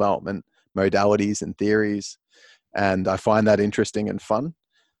personal development modalities and theories, and I find that interesting and fun.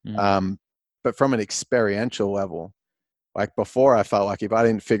 But from an experiential level, like before, I felt like if I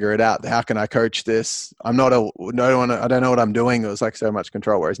didn't figure it out, how can I coach this? I don't know what I'm doing. It was like so much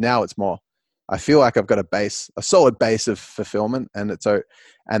control. Whereas now it's more, I feel like I've got a solid base of fulfillment, and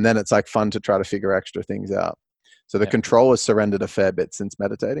then it's like fun to try to figure extra things out. So the control has surrendered a fair bit since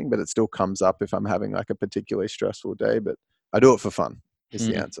meditating, but it still comes up if I'm having like a particularly stressful day. But I do it for fun is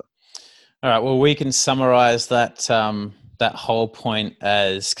the answer. All right. Well, we can summarize that whole point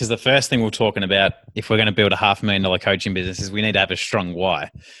as, because the first thing we're talking about, if we're going to build a $500,000 coaching business, is we need to have a strong why.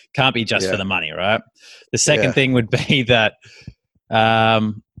 Can't be just for the money, right? The second thing would be that, how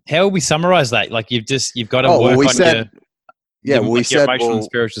will we summarize that? Like you've got to work on your emotional and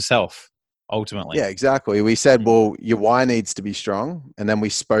spiritual self. Ultimately. Yeah, exactly. We said, well, your why needs to be strong. And then we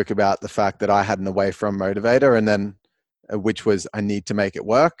spoke about the fact that I had an away from motivator, and then which was I need to make it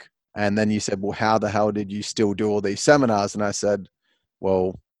work. And then you said, well, how the hell did you still do all these seminars? And I said,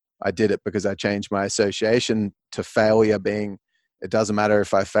 well, I did it because I changed my association to failure being, it doesn't matter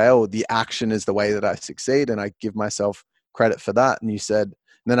if I fail, the action is the way that I succeed. And I give myself credit for that. And you said,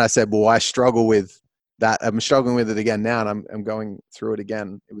 and then I said, well, I struggle with that. I'm struggling with it again now, and I'm going through it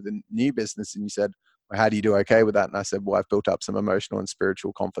again with a new business. And you said, well, how do you do okay with that? And I said, well, I've built up some emotional and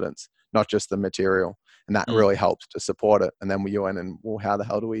spiritual confidence, not just the material. And that really helps to support it. And then we went and, well, how the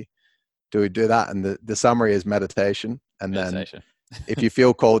hell do we do that? And the summary is meditation. And then if you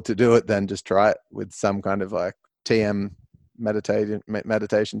feel called to do it, then just try it with some kind of like TM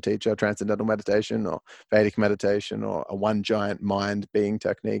meditation teacher, transcendental meditation or Vedic meditation, or a one giant mind being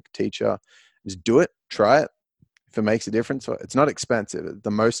technique teacher. Just do it, try it. If it makes a difference, it's not expensive. The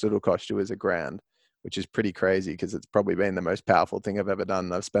most it'll cost you is $1,000, which is pretty crazy because it's probably been the most powerful thing I've ever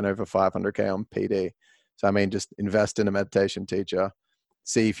done. I've spent over $500K on PD. So, I mean, just invest in a meditation teacher,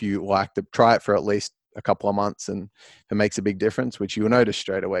 see if you like to try it for at least a couple of months. And if it makes a big difference, which you'll notice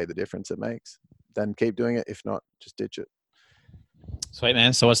straight away the difference it makes, then keep doing it. If not, just ditch it. Sweet,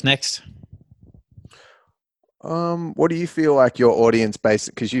 man. So what's next? What do you feel like your audience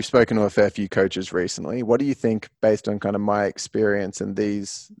because you've spoken to a fair few coaches recently, what do you think, based on kind of my experience and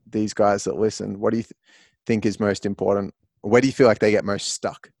these guys that listen, what do you think is most important? Where do you feel like they get most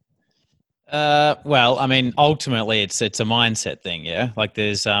stuck? Well, I mean, ultimately it's a mindset thing. Yeah. Like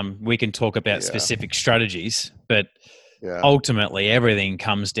there's, we can talk about specific strategies, but ultimately everything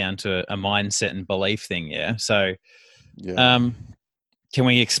comes down to a mindset and belief thing. Yeah. So, Can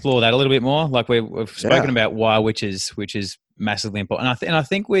we explore that a little bit more? Like we've spoken Yeah. about why, which is massively important. And I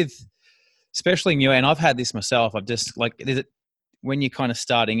think with, especially in UA, and I've had this myself. I've just like when you're kind of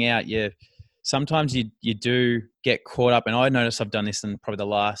starting out, sometimes you do get caught up. And I noticed I've done this in probably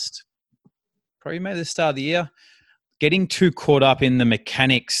maybe the start of the year, getting too caught up in the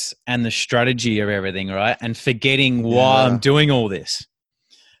mechanics and the strategy of everything, right? And forgetting why I'm doing all this.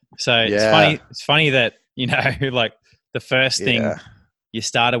 So it's Yeah. funny that, like the first thing Yeah. you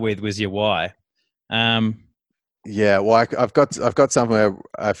started with was your why. Yeah. Well, I've got somewhere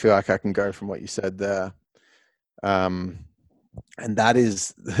I feel like I can go from what you said there. And that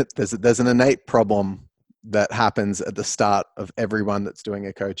is there's an innate problem that happens at the start of everyone that's doing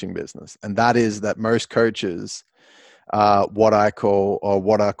a coaching business. And that is that most coaches are what I call, or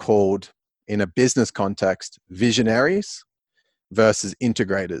what are called in a business context, visionaries versus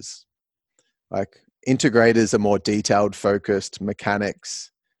integrators. Like integrators are more detailed focused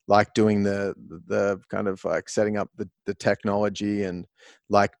mechanics, like doing the kind of like setting up the technology and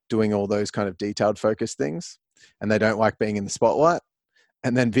like doing all those kind of detailed focused things. And they don't like being in the spotlight.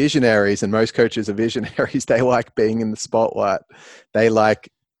 And then visionaries, and most coaches are visionaries, they like being in the spotlight. They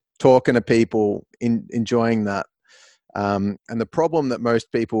like talking to people, enjoying that. And the problem that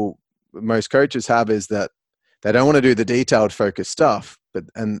most coaches have is that they don't want to do the detailed focused stuff,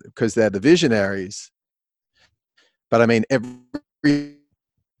 and because they're the visionaries. But I mean, every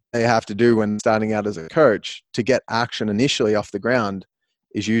they have to do when starting out as a coach to get action initially off the ground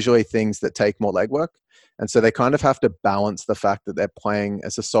is usually things that take more legwork. And so they kind of have to balance the fact that they're playing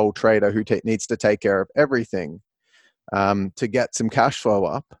as a sole trader who needs to take care of everything to get some cash flow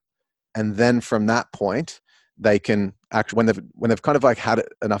up. And then from that point, they can actually, when they've kind of like had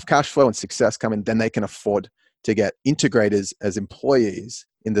enough cash flow and success coming, then they can afford to get integrators as employees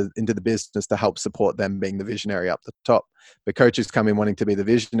into the business to help support them being the visionary up the top. But coaches come in wanting to be the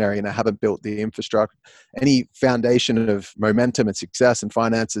visionary and they haven't built the infrastructure, any foundation of momentum and success and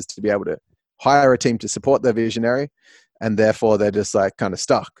finances to be able to hire a team to support their visionary. And therefore they're just like kind of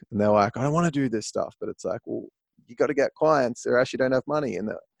stuck. And they're like, I don't want to do this stuff. But it's like, well, you got to get clients or else you don't have money.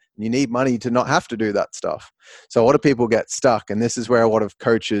 And you need money to not have to do that stuff. So a lot of people get stuck. And this is where a lot of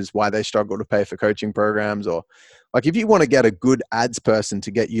coaches, why they struggle to pay for coaching programs, or like if you want to get a good ads person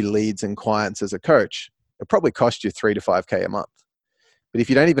to get you leads and clients as a coach, it'll probably cost you 3 to 5K a month. But if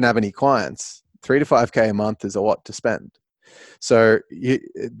you don't even have any clients, 3 to 5K a month is a lot to spend. So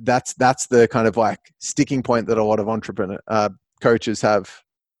that's the kind of like sticking point that a lot of coaches have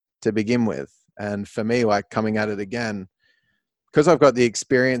to begin with. And for me, like coming at it again, because I've got the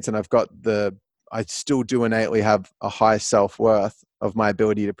experience and I still do innately have a high self-worth of my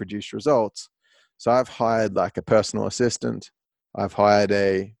ability to produce results. So I've hired like a personal assistant. I've hired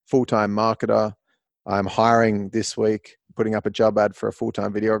a full-time marketer. I'm hiring this week, putting up a job ad for a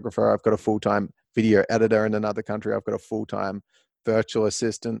full-time videographer. I've got a full-time video editor in another country. I've got a full-time virtual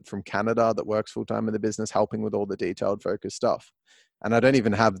assistant from Canada that works full-time in the business, helping with all the detailed focused stuff. And I don't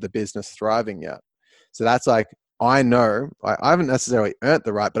even have the business thriving yet. So that's like, I know I haven't necessarily earned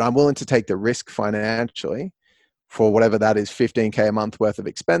the right, but I'm willing to take the risk financially for whatever that is, 15K a month worth of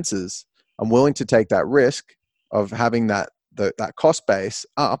expenses. I'm willing to take that risk of having that cost base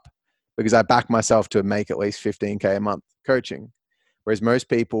up because I back myself to make at least 15K a month coaching. Whereas most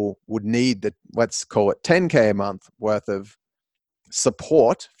people would need let's call it 10K a month worth of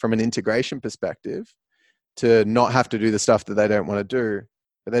support from an integration perspective to not have to do the stuff that they don't want to do,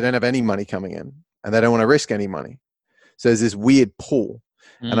 but they don't have any money coming in. And they don't want to risk any money. So there's this weird pull.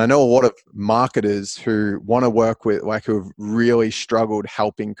 And I know a lot of marketers who want to work with, like who have really struggled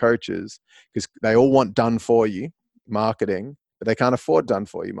helping coaches because they all want done for you marketing, but they can't afford done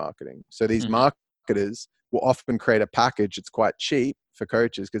for you marketing. So these marketers will often create a package that's quite cheap for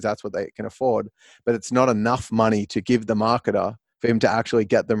coaches because that's what they can afford, but it's not enough money to give the marketer for him to actually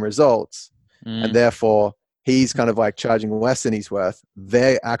get them results. And therefore, he's kind of like charging less than he's worth.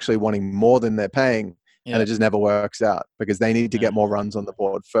 They're actually wanting more than they're paying. Yeah. And it just never works out because they need to get more runs on the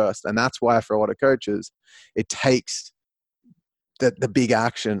board first. And that's why for a lot of coaches, it takes the big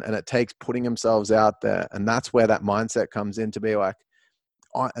action and it takes putting themselves out there. And that's where that mindset comes in to be like,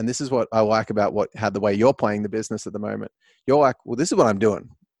 and this is what I like about the way you're playing the business at the moment. You're like, well, this is what I'm doing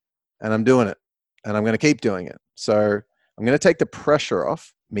and I'm doing it and I'm going to keep doing it. So I'm going to take the pressure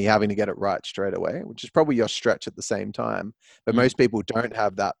off me having to get it right straight away, which is probably your stretch at the same time. But most people don't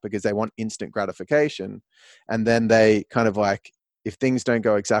have that because they want instant gratification. And then they kind of like, if things don't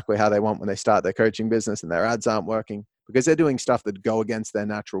go exactly how they want when they start their coaching business and their ads aren't working, because they're doing stuff that go against their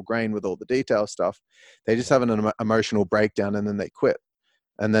natural grain with all the detail stuff, they just have an emotional breakdown and then they quit.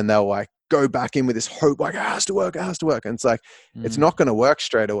 And then they'll like go back in with this hope, like, it has to work. And it's like, it's not going to work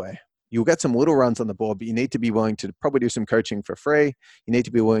straight away. You'll get some little runs on the board, but you need to be willing to probably do some coaching for free. You need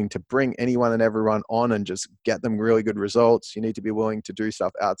to be willing to bring anyone and everyone on and just get them really good results. You need to be willing to do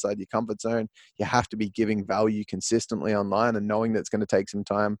stuff outside your comfort zone. You have to be giving value consistently online and knowing that it's going to take some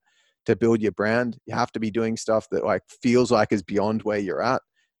time to build your brand. You have to be doing stuff that like feels like is beyond where you're at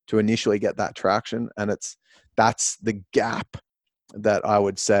to initially get that traction. And that's the gap that I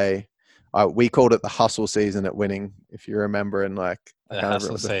would say, we called it the hustle season at Winning, if you remember, and like the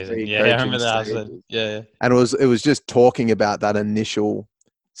hustle season. Yeah, I remember the hustle. Yeah. And it was just talking about that initial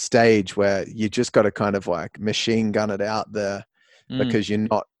stage where you just got to kind of like machine gun it out there, because you're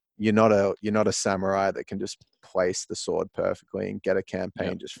not a samurai that can just place the sword perfectly and get a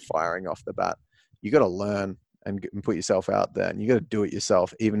campaign just firing off the bat. You got to learn and put yourself out there, and you got to do it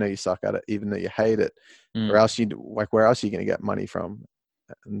yourself, even though you suck at it, even though you hate it, or else where else are you going to get money from?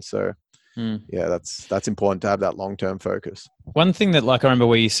 And so, yeah, that's important to have that long-term focus. One thing that, like, I remember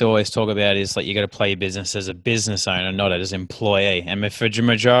we used to always talk about is like, you got to play your business as a business owner, not as an employee. And for the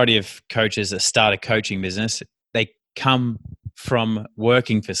majority of coaches that start a coaching business, they come from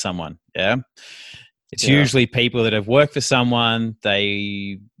working for someone. Yeah. It's usually people that have worked for someone.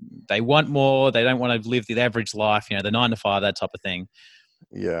 They want more. They don't want to live the average life, the 9 to 5, that type of thing.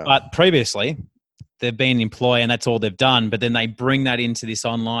 Yeah. But previously, they've been an employee and that's all they've done. But then they bring that into this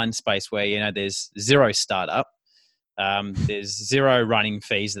online space where, there's zero startup. There's zero running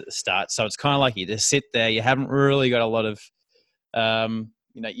fees at the start. So it's kind of like you just sit there. You haven't really got a lot of,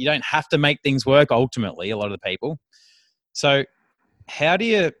 you don't have to make things work ultimately, a lot of the people. So how do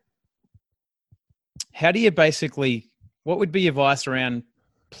you basically, what would be your advice around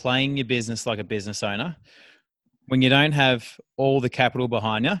playing your business like a business owner when you don't have all the capital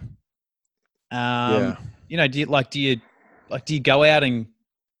behind you? Do you go out and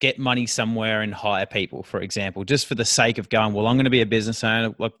get money somewhere and hire people, for example, just for the sake of going, well, I'm going to be a business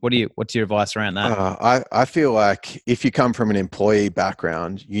owner? Like, what's your advice around that? I feel like if you come from an employee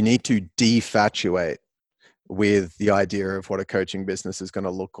background, you need to defatuate with the idea of what a coaching business is going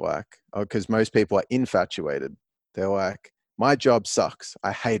to look like, because most people are infatuated. They're like, my job sucks.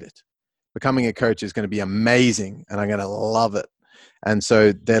 I hate it. Becoming a coach is going to be amazing and I'm going to love it. And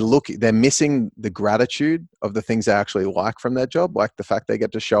so they're missing the gratitude of the things they actually like from their job, like the fact they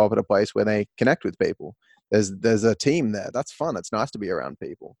get to show up at a place where they connect with people. There's a team there. That's fun. It's nice to be around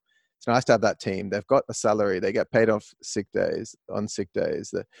people. It's nice to have that team. They've got a salary. They get paid off sick days.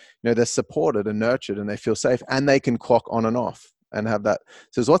 They're supported and nurtured and they feel safe, and they can clock on and off and have that.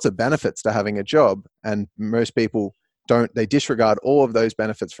 So there's lots of benefits to having a job, and most people they disregard all of those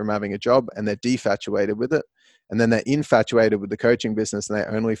benefits from having a job, and they're defatuated with it. And then they're infatuated with the coaching business and they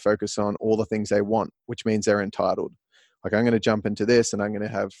only focus on all the things they want, which means they're entitled. Like, I'm going to jump into this and I'm going to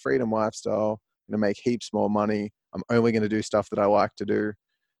have freedom lifestyle. I'm going to make heaps more money. I'm only going to do stuff that I like to do.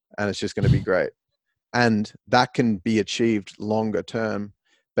 And it's just going to be great. And that can be achieved longer term,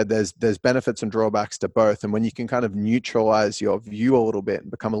 but there's benefits and drawbacks to both. And when you can kind of neutralize your view a little bit and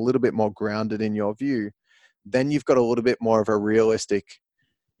become a little bit more grounded in your view, then you've got a little bit more of a realistic,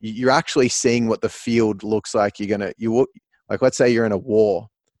 you're actually seeing what the field looks like. Like, let's say you're in a war.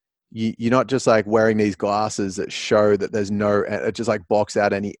 You're not just like wearing these glasses that show that there's it just like blocks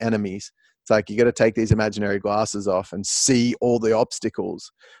out any enemies. It's like, you got to take these imaginary glasses off and see all the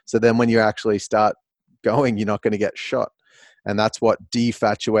obstacles. So then when you actually start going, you're not going to get shot. And that's what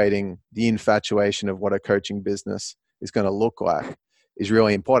defatuating the infatuation of what a coaching business is going to look like is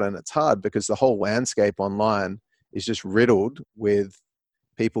really important. It's hard because the whole landscape online is just riddled with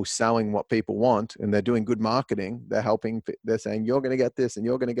people selling what people want, and they're doing good marketing. They're saying, you're going to get this and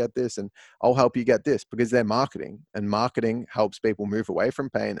you're going to get this and I'll help you get this, because they're marketing, and marketing helps people move away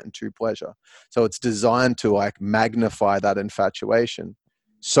from pain and to pleasure. So it's designed to like magnify that infatuation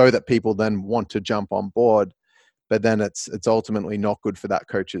so that people then want to jump on board, but then it's ultimately not good for that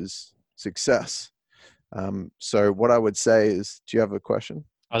coach's success. So what I would say is, do you have a question?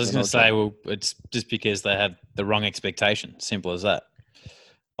 I was just going to say, well, it's just because they have the wrong expectation. Simple as that.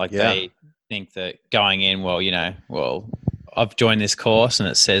 Like, they think that going in, I've joined this course and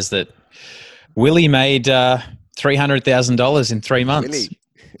it says that Willie made $300,000 in 3 months.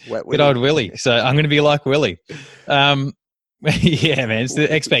 Good old Willie. So I'm going to be like Willie. Yeah, man, it's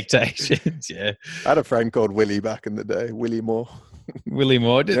the expectations. Yeah. I had a friend called Willie back in the day, Willie Moore. Willie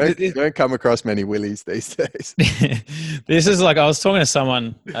Moore. You don't come across many Willies these days. This is like, I was talking to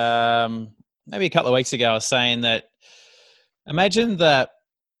someone maybe a couple of weeks ago. I was saying that imagine that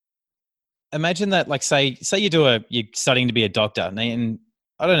like, say you're studying to be a doctor, and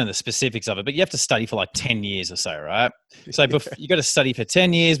I don't know the specifics of it, but you have to study for like 10 years or so, right? So Yeah. you got to study for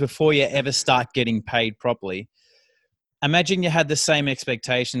 10 years before you ever start getting paid properly. Imagine you had the same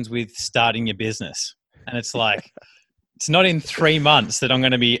expectations with starting your business. And it's like, it's not in 3 months that I'm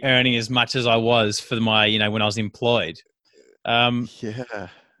going to be earning as much as I was for my, when I was employed. Yeah.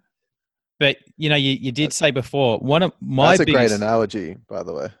 But you did say before, one of my That's a great biggest, analogy, by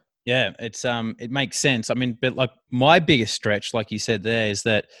the way. yeah, it makes sense. I mean, but like my biggest stretch, like you said there, is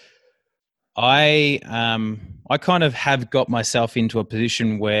that I kind of have got myself into a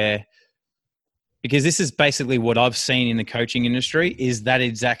position where, because this is basically what I've seen in the coaching industry, is that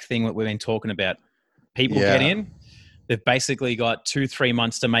exact thing that we've been talking about. People get Yeah. in, they've basically got 2-3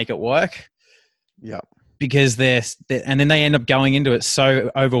 months to make it work Yeah. because and then they end up going into it so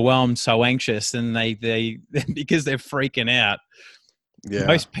overwhelmed, so anxious, and they because they're freaking out. Yeah.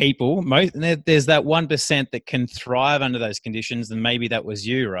 Most people, there's that 1% that can thrive under those conditions, and maybe that was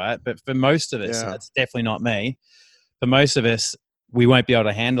you, right? But for most of us, and Yeah. that's definitely not me, for most of us, we won't be able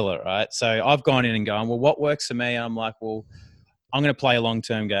to handle it, right? So I've gone in and gone, well, what works for me? I'm like, well, I'm going to play a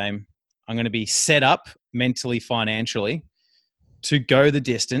long-term game. I'm going to be set up mentally, financially to go the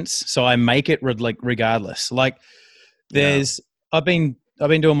distance, so I make it regardless. Like Yeah. I've been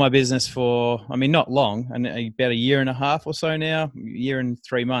doing my business for, I mean, not long, and about a year and a half or so now, year and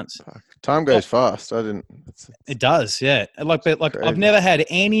 3 months. Fuck. Time goes fast. I didn't. It's It does, yeah. But I've crazy. never had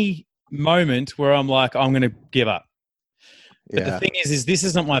any moment where I'm like, I'm going to give up. But the Yeah. thing is this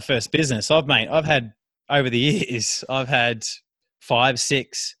isn't my first business. I've had over the years, I've had 5,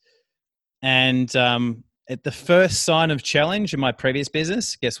 6, and at the first sign of challenge in my previous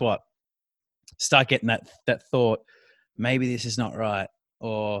business, guess what? Start getting that thought, maybe this is not right,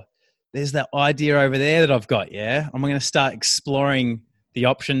 or there's that idea over there that I've got. Yeah, I'm going to start exploring the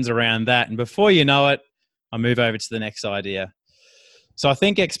options around that, and before you know it, I move over to the next idea. So I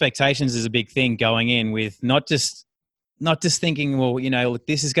think expectations is a big thing going in, with not just thinking, well, look,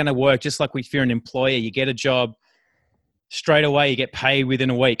 this is going to work. Just like if you're an employer, you get a job straight away, you get paid within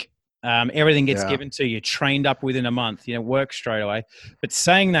a week. Everything gets Yeah. given to you, trained up within a month, work straight away. But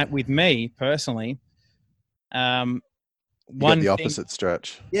saying that, with me personally, You got one the thing, opposite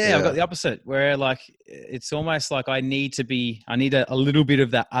stretch. yeah, I've got Yeah. the opposite, where like it's almost like I need a little bit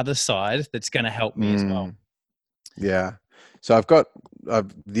of that other side that's going to help me as well. Mm, yeah. So I've got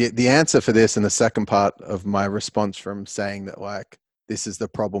the answer for this in the second part of my response from saying that, like, this is the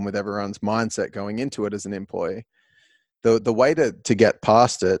problem with everyone's mindset going into it as an employee. The way to get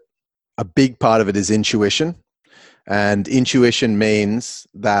past it, a big part of it is intuition. And intuition means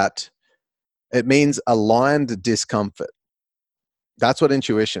that it means aligned discomfort. That's what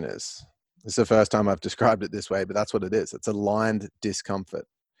intuition is. It's the first time I've described it this way, but that's what it is. It's aligned discomfort.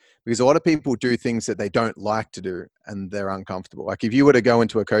 Because a lot of people do things that they don't like to do and they're uncomfortable. Like if you were to go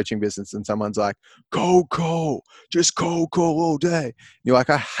into a coaching business and someone's like, cold call, just cold call all day. You're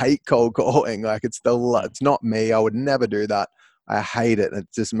like, I hate cold calling. Like it's not me. I would never do that. I hate it. It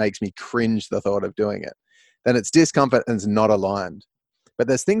just makes me cringe the thought of doing it. Then it's discomfort and it's not aligned. But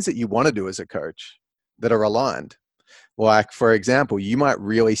there's things that you want to do as a coach that are aligned. Like, for example, you might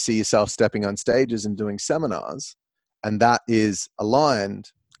really see yourself stepping on stages and doing seminars, and that is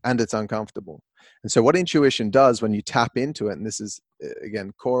aligned and it's uncomfortable. And so what intuition does when you tap into it, and this is,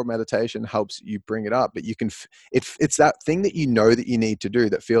 again, core meditation helps you bring it up, but you can, it's that thing that you know that you need to do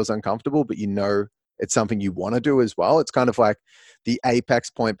that feels uncomfortable, but you know it's something you want to do as well. It's kind of like the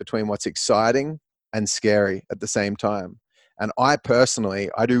apex point between what's exciting and scary at the same time. And I personally,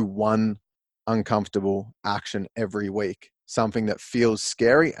 I do one uncomfortable action every week, something that feels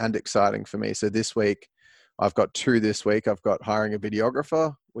scary and exciting for me. So this week, I've got 2 this week. I've got hiring a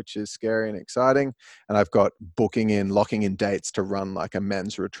videographer, which is scary and exciting. And I've got locking in dates to run like a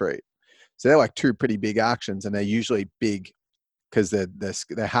men's retreat. So they're like 2 pretty big actions, and they're usually big because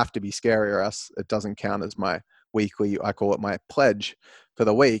they have to be scary, or else it doesn't count as my weekly, I call it my pledge for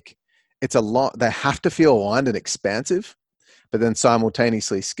the week. It's a lot. They have to feel aligned and expansive, but then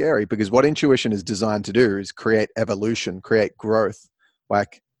simultaneously scary, because what intuition is designed to do is create evolution, create growth.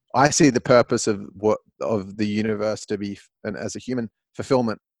 Like I see the purpose of the universe to be, and as a human,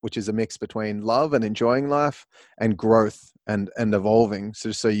 fulfillment, which is a mix between love and enjoying life and growth and evolving.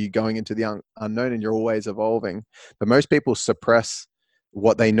 So you're going into the unknown and you're always evolving. But most people suppress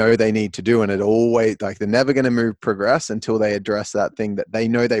what they know they need to do, and it always, like, they're never going to progress until they address that thing that they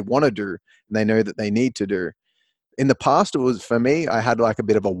know they want to do and they know that they need to do. In the past, it was, for me, I had like a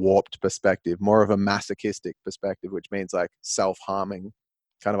bit of a warped perspective, more of a masochistic perspective, which means like self-harming,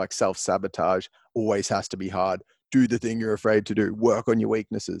 kind of like self-sabotage, always has to be hard. Do the thing you're afraid to do, work on your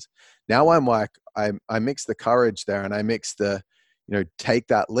weaknesses. Now I'm like, I mix the courage there, and I mix the, take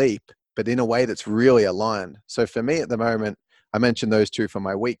that leap, but in a way that's really aligned. So for me at the moment, I mentioned those two for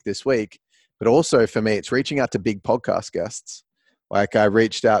my week this week, but also for me, it's reaching out to big podcast guests. Like I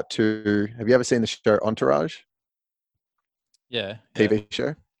reached out to, have you ever seen the show Entourage? Yeah. TV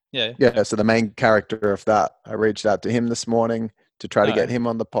show? Yeah. Yeah. So the main character of that, I reached out to him this morning to try to get him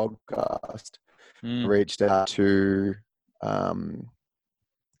on the podcast. I reached out to, where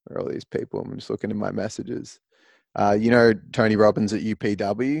are all these people? I'm just looking in my messages. Tony Robbins at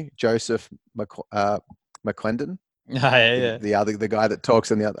UPW, Joseph McClendon. Yeah. The guy that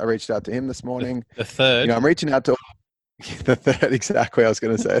talks I reached out to him this morning. The third. I'm reaching out to the third, exactly. I was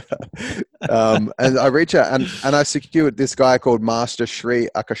going to say that. And I reach out and I secured this guy called Master Sri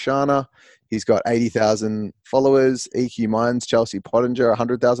Akashana. He's got 80,000 followers. EQ Minds, Chelsea Pottinger,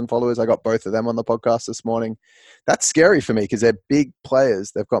 100,000 followers. I got both of them on the podcast this morning. That's scary for me because they're big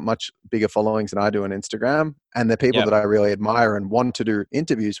players. They've got much bigger followings than I do on Instagram. And they're people that I really admire and want to do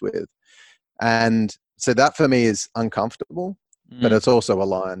interviews with. And so that for me is uncomfortable, but it's also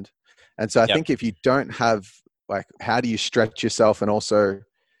aligned. And so I think if you don't have, like, how do you stretch yourself and also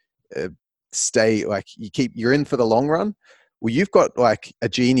stay, like, you're in for the long run? Well, you've got like a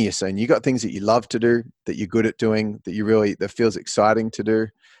genius and you got things that you love to do, that you're good at doing, that feels exciting to do.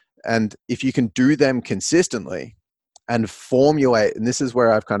 And if you can do them consistently and formulate, and this is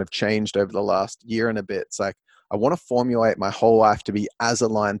where I've kind of changed over the last year and a bit. It's like, I want to formulate my whole life to be as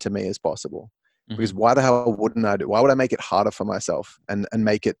aligned to me as possible. Because why the hell wouldn't I do? Why would I make it harder for myself and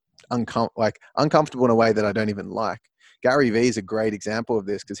make it uncomfortable in a way that I don't even like? Gary Vee is a great example of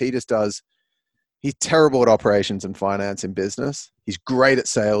this because he's terrible at operations and finance in business. He's great at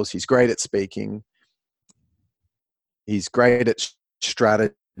sales. He's great at speaking. He's great at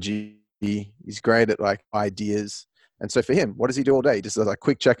strategy. He's great at like ideas. And so for him, what does he do all day? He just does like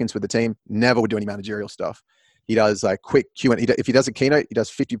quick check-ins with the team. Never would do any managerial stuff. He does like quick Q&A. If he does a keynote, he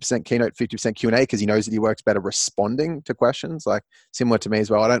does 50% keynote, 50% Q&A because he knows that he works better responding to questions. Like similar to me as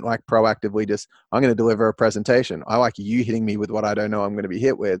well. I don't like proactively I'm going to deliver a presentation. I like you hitting me with what I don't know I'm going to be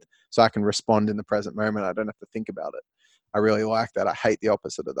hit with so I can respond in the present moment. I don't have to think about it. I really like that. I hate the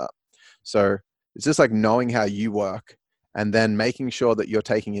opposite of that. So it's just like knowing how you work and then making sure that you're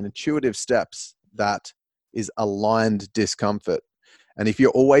taking intuitive steps that is aligned discomfort. And if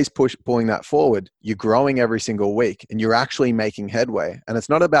you're always pulling that forward, you're growing every single week and you're actually making headway. And it's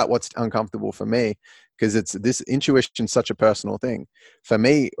not about what's uncomfortable for me because this intuition is such a personal thing. For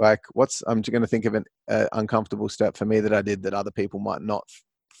me, like I'm going to think of an uncomfortable step for me that I did that other people might not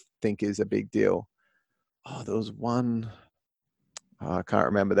think is a big deal. Oh, there was one. I can't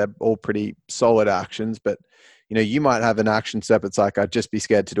remember. They're all pretty solid actions, but you might have an action step. It's like, I'd just be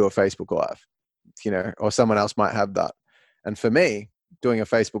scared to do a Facebook Live, or someone else might have that. And for me, doing a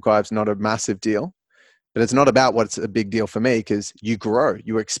Facebook Live is not a massive deal, but it's not about what's a big deal for me because you grow,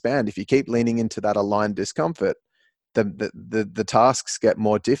 you expand. If you keep leaning into that aligned discomfort, the tasks get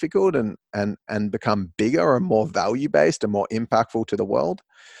more difficult and become bigger and more value-based and more impactful to the world.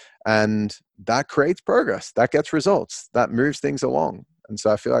 And that creates progress, that gets results, that moves things along. And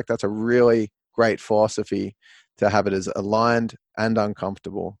so I feel like that's a really great philosophy to have it as aligned and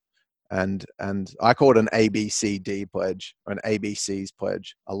uncomfortable. And I call it an ABCD pledge or an ABC's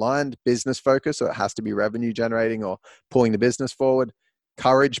pledge. Aligned, business focus, so it has to be revenue generating or pulling the business forward.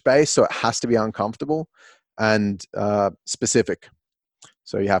 Courage based, so it has to be uncomfortable. And specific,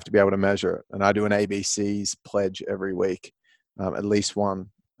 so you have to be able to measure it. And I do an ABC's pledge every week, at least one.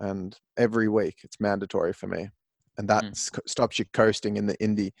 And every week it's mandatory for me. And that stops you coasting in the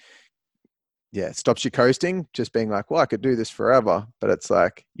indie. Yeah, it stops you coasting, just being like, well, I could do this forever. But it's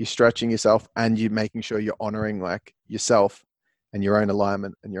like you're stretching yourself and you're making sure you're honoring like yourself and your own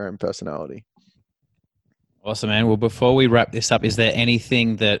alignment and your own personality. Awesome, man. Well, before we wrap this up, is there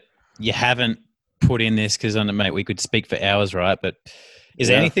anything that you haven't put in this? Because, mate, we could speak for hours, right? But is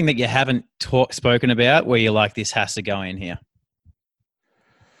there anything that you haven't spoken about where you're like, this has to go in here?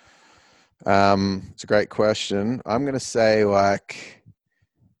 It's a great question. I'm going to say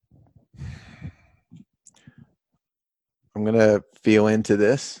I'm going to feel into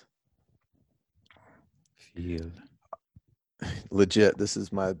this. Legit, this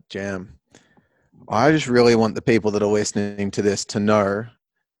is my jam. I just really want the people that are listening to this to know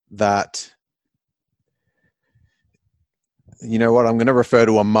that, you know what, I'm going to refer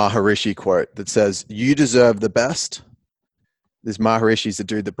to a Maharishi quote that says, you deserve the best. This Maharishi is the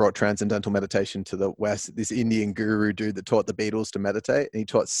dude that brought transcendental meditation to the West, this Indian guru dude that taught the Beatles to meditate, and he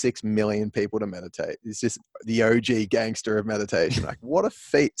taught 6 million people to meditate. He's just the OG gangster of meditation. Like, what a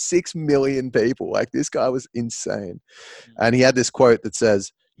feat, 6 million people. Like, this guy was insane. And he had this quote that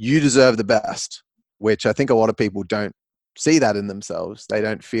says, you deserve the best, which I think a lot of people don't see that in themselves. They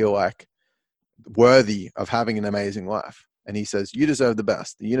don't feel like worthy of having an amazing life. And he says, you deserve the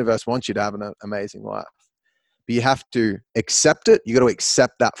best. The universe wants you to have an amazing life. But you have to accept it. You got to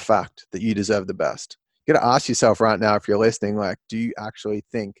accept that fact that you deserve the best. You got to ask yourself right now, if you're listening, like, do you actually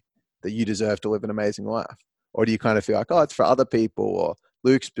think that you deserve to live an amazing life? Or do you kind of feel like, oh, it's for other people, or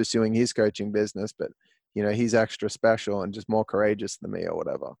Luke's pursuing his coaching business, but he's extra special and just more courageous than me or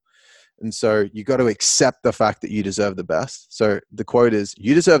whatever. And so you got to accept the fact that you deserve the best. So the quote is,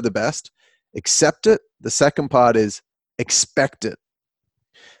 you deserve the best, accept it. The second part is expect it.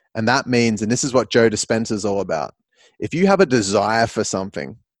 And that means, and this is what Joe Dispenza is all about. If you have a desire for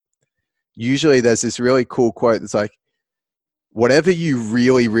something, usually there's this really cool quote that's like, whatever you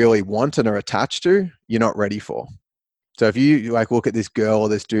really, really want and are attached to, you're not ready for. So if you like look at this girl or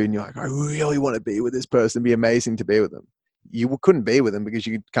this dude and you're like, I really want to be with this person, it'd be amazing to be with them. You couldn't be with them because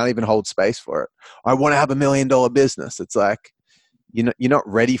you can't even hold space for it. I want to have $1 million business. It's like, you're not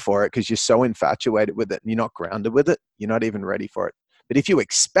ready for it because you're so infatuated with it and you're not grounded with it. You're not even ready for it. But if you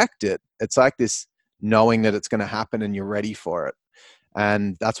expect it, it's like this knowing that it's going to happen and you're ready for it.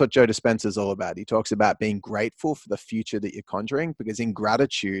 And that's what Joe Dispenza is all about. He talks about being grateful for the future that you're conjuring, because in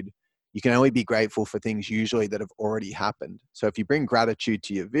gratitude, you can only be grateful for things usually that have already happened. So if you bring gratitude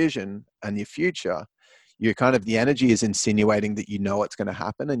to your vision and your future, you're kind of, the energy is insinuating that you know it's going to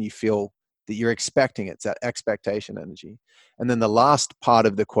happen and you feel that you're expecting it. It's that expectation energy. And then the last part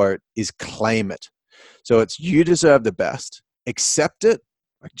of the quote is claim it. So it's, you deserve the best. Accept it.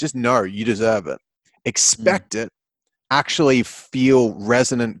 Like, just know you deserve it. Expect it. Actually feel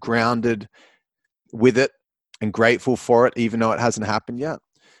resonant, grounded with it and grateful for it, even though it hasn't happened yet.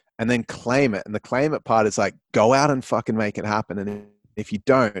 And then claim it. And the claim it part is like, go out and fucking make it happen. And if you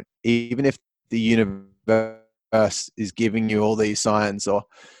don't, even if the universe is giving you all these signs, or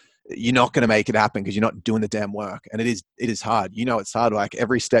you're not going to make it happen because you're not doing the damn work. And it is hard. It's hard. Like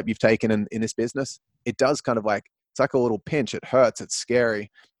every step you've taken in this business, it does kind of like, it's like a little pinch. It hurts. It's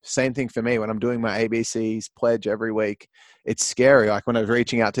scary. Same thing for me when I'm doing my ABCs pledge every week. It's scary. Like when I was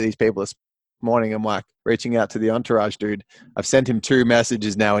reaching out to these people this morning, I'm like reaching out to the Entourage dude. I've sent him 2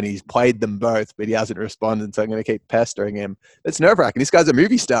 messages now and he's played them both, but he hasn't responded. So I'm going to keep pestering him. It's nerve-wracking. This guy's a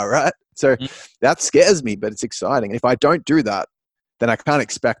movie star, right? So that scares me, but it's exciting. And if I don't do that, then I can't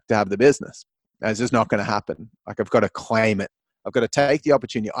expect to have the business. It's just not going to happen. Like, I've got to claim it. I've got to take the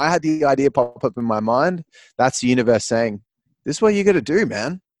opportunity. I had the idea pop up in my mind. That's the universe saying, this is what you got to do,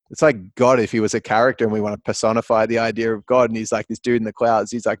 man. It's like God, if he was a character and we want to personify the idea of God, and he's like this dude in the clouds,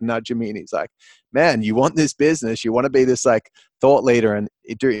 he's like nudging me and he's like, man, you want this business, you want to be this like thought leader and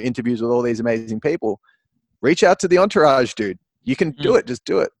do interviews with all these amazing people, reach out to the Entourage dude. You can do it, just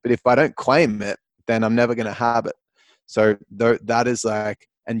do it. But if I don't claim it, then I'm never going to have it. So that is like,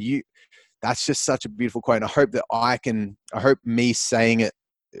 and that's just such a beautiful quote. And I hope me saying it,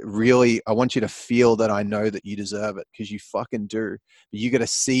 really, I want you to feel that I know that you deserve it, because you fucking do. But you got to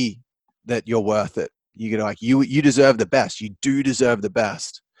see that you're worth it. You got to like, you deserve the best. You do deserve the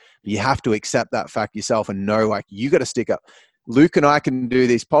best. But you have to accept that fact yourself and know, like, you got to stick up. Luke and I can do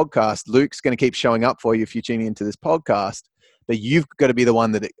this podcast. Luke's going to keep showing up for you if you're tuning into this podcast. But you've got to be the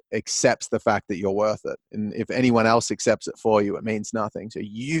one that accepts the fact that you're worth it. And if anyone else accepts it for you, it means nothing. So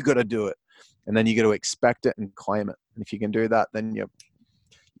you got to do it. And then you got to expect it and claim it. And if you can do that, then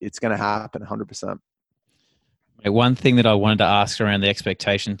it's going to happen 100%. One thing that I wanted to ask around the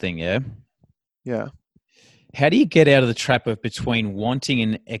expectation thing, yeah? Yeah. How do you get out of the trap of between wanting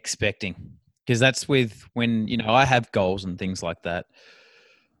and expecting? Because that's with when, I have goals and things like that.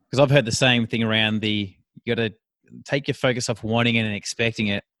 Because I've heard the same thing around you got to take your focus off wanting it and expecting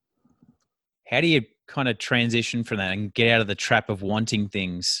it. How do you kind of transition from that and get out of the trap of wanting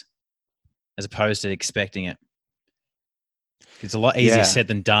things as opposed to expecting it? It's a lot easier said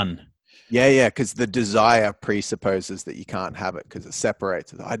than done. Yeah. Because the desire presupposes that you can't have it, because it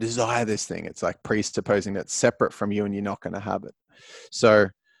separates. I desire this thing. It's like presupposing that it's separate from you and you're not going to have it. So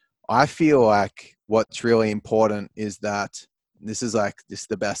I feel like what's really important is that this is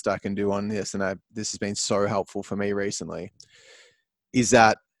the best I can do on this. And this has been so helpful for me recently, is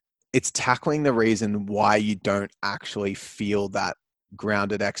that it's tackling the reason why you don't actually feel that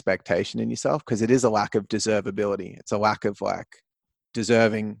grounded expectation in yourself, because it is a lack of deservability. It's a lack of like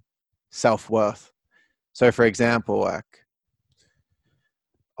deserving self-worth. So for example, like,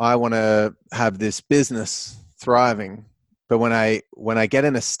 I want to have this business thriving, but when I get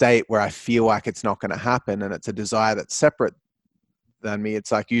in a state where I feel like it's not going to happen and it's a desire that's separate than me,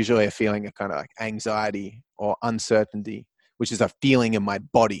 it's like usually a feeling of kind of like anxiety or uncertainty, which is a feeling in my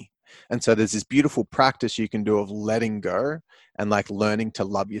body. And so there's this beautiful practice you can do of letting go and like learning to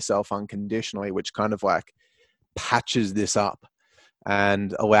love yourself unconditionally, which kind of like patches this up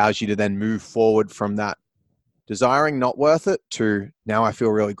and allows you to then move forward from that desiring not worth it to now I feel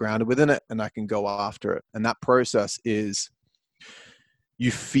really grounded within it and I can go after it. And that process is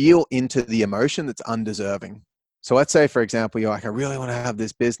you feel into the emotion that's undeserving. So let's say, for example, you're like, I really want to have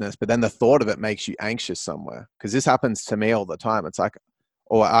this business, but then the thought of it makes you anxious somewhere. Because this happens to me all the time. It's like,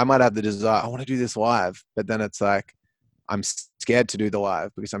 or I might have the desire, I want to do this live, but then it's like, I'm scared to do the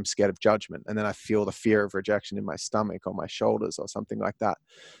live because I'm scared of judgment. And then I feel the fear of rejection in my stomach or my shoulders or something like that.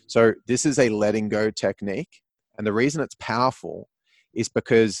 So this is a letting go technique. And the reason it's powerful is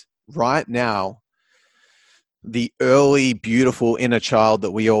because right now, the early, beautiful inner child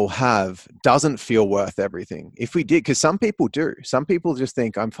that we all have doesn't feel worth everything. If we did, because some people do. Some people just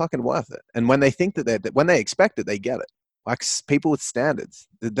think I'm fucking worth it. And when they think that when they expect it, they get it. Like people with standards,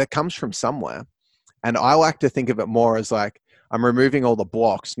 that comes from somewhere. And I like to think of it more as like, I'm removing all the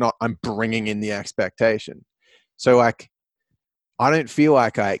blocks, not I'm bringing in the expectation. So like, I don't feel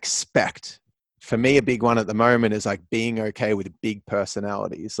like I expect. For me, a big one at the moment is like being okay with big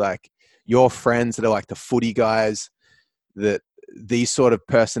personalities. Like your friends that are like the footy guys, that these sort of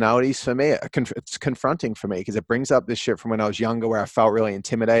personalities for me, it's confronting for me because it brings up this shit from when I was younger where I felt really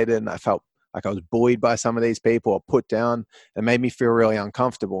intimidated and I felt like I was bullied by some of these people or put down. It made me feel really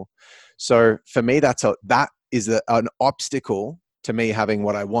uncomfortable. So for me, that is an obstacle to me having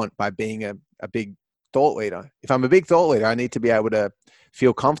what I want by being a big thought leader. If I'm a big thought leader, I need to be able to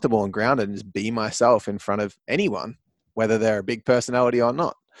feel comfortable and grounded and just be myself in front of anyone, whether they're a big personality or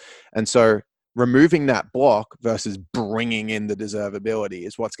not. And so removing that block versus bringing in the deservability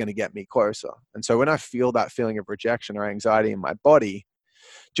is what's going to get me closer. And so when I feel that feeling of rejection or anxiety in my body,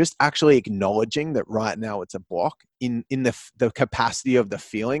 just actually acknowledging that right now it's a block in the capacity of the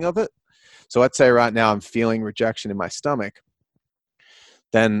feeling of it. So let's say right now I'm feeling rejection in my stomach.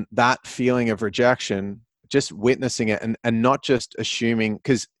 Then that feeling of rejection, just witnessing it and not just assuming,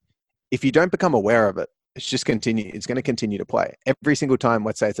 because if you don't become aware of it, it's going to continue to play. Every single time,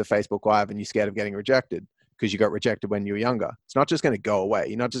 let's say it's a Facebook Live and you're scared of getting rejected because you got rejected when you were younger, it's not just going to go away.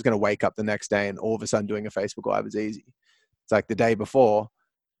 You're not just going to wake up the next day and all of a sudden doing a Facebook Live is easy. It's like the day before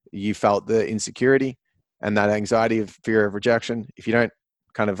you felt the insecurity and that anxiety of fear of rejection. If you don't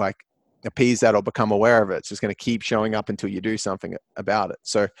kind of like appease that or become aware of it, it's just going to keep showing up until you do something about it.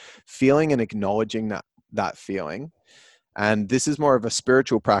 So feeling and acknowledging that feeling, and this is more of a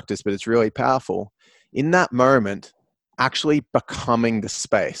spiritual practice, but it's really powerful. In that moment, actually becoming the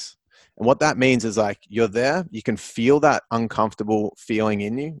space. And what that means is like you're there, you can feel that uncomfortable feeling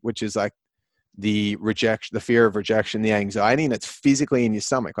in you, which is like the rejection, the fear of rejection, the anxiety, and it's physically in your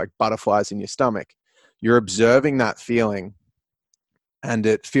stomach, like butterflies in your stomach. You're observing that feeling and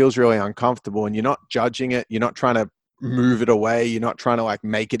it feels really uncomfortable and you're not judging it. You're not trying to move it away. You're not trying to like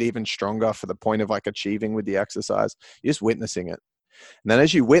make it even stronger for the point of like achieving with the exercise. You're just witnessing it. And then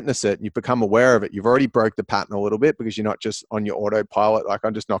as you witness it, you become aware of it. You've already broke the pattern a little bit because you're not just on your autopilot. Like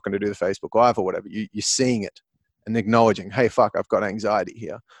I'm just not going to do the Facebook Live or whatever. You're seeing it and acknowledging, hey, fuck, I've got anxiety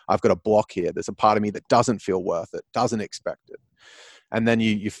here. I've got a block here. There's a part of me that doesn't feel worth it, doesn't expect it. And then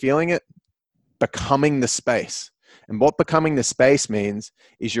you're feeling it, becoming the space. And what becoming the space means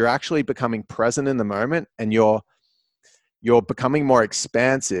is you're actually becoming present in the moment and you're becoming more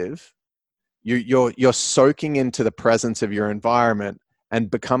expansive. You're soaking into the presence of your environment and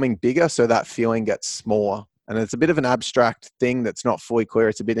becoming bigger so that feeling gets smaller. And it's a bit of an abstract thing that's not fully clear.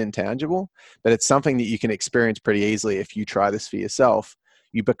 It's a bit intangible, but it's something that you can experience pretty easily if you try this for yourself.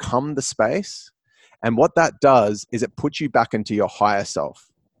 You become the space. And what that does is it puts you back into your higher self.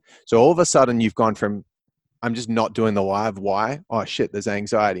 So all of a sudden you've gone from, I'm just not doing the live. Why? Oh shit, there's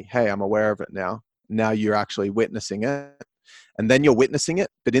anxiety. Hey, I'm aware of it now. Now you're actually witnessing it. And then you're witnessing it.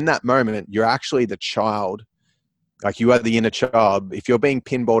 But in that moment, you're actually the child. Like you are the inner child. If you're being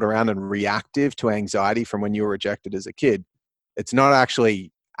pinballed around and reactive to anxiety from when you were rejected as a kid, it's not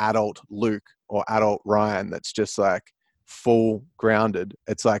actually adult Luke or adult Ryan that's just like full grounded.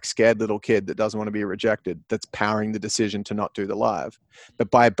 It's like scared little kid that doesn't want to be rejected that's powering the decision to not do the live. But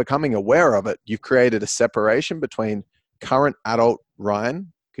by becoming aware of it, you've created a separation between current adult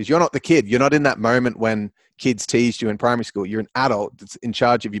Ryan, because you're not the kid. You're not in that moment when kids teased you in primary school. You're an adult that's in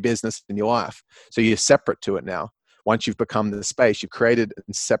charge of your business and your life. So you're separate to it now. Once you've become the space, you've created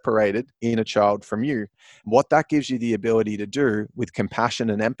and separated inner child from you. What that gives you the ability to do with compassion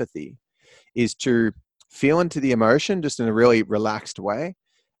and empathy is to feel into the emotion just in a really relaxed way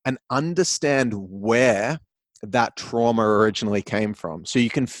and understand where that trauma originally came from. So you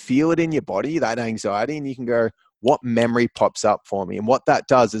can feel it in your body, that anxiety, and you can go, what memory pops up for me? And what that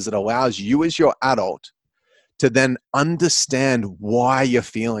does is it allows you as your adult to then understand why you're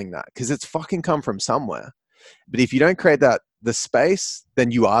feeling that, because it's fucking come from somewhere. But if you don't create the space,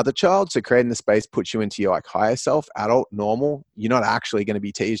 then you are the child. So creating the space puts you into your like higher self, adult, normal. You're not actually going to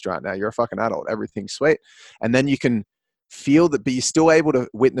be teased right now. You're a fucking adult. Everything's sweet. And then you can feel that, but you're still able to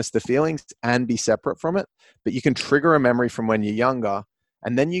witness the feelings and be separate from it. But you can trigger a memory from when you're younger,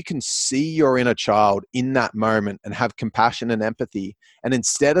 and then you can see your inner child in that moment and have compassion and empathy. And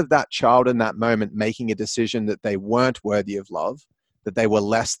instead of that child in that moment making a decision that they weren't worthy of love, that they were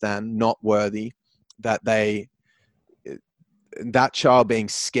less than, not worthy, that child being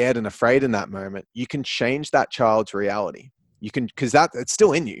scared and afraid in that moment, you can change that child's reality. You can, because it's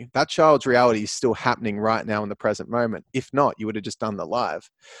still in you. That child's reality is still happening right now in the present moment. If not, you would have just done the live.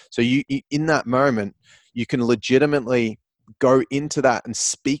 So you in that moment, you can legitimately go into that and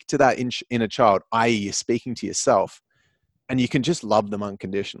speak to that inner child, i.e. you're speaking to yourself, and you can just love them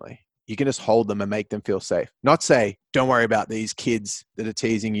unconditionally. You can just hold them and make them feel safe. Not say, don't worry about these kids that are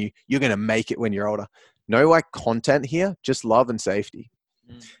teasing you. You're going to make it when you're older. No like content here, just love and safety.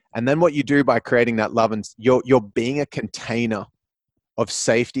 And then what you do by creating that love, and you're being a container of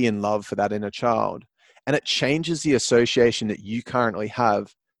safety and love for that inner child. And it changes the association that you currently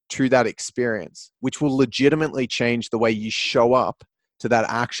have to that experience, which will legitimately change the way you show up to that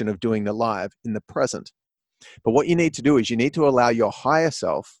action of doing the live in the present. But what you need to do is you need to allow your higher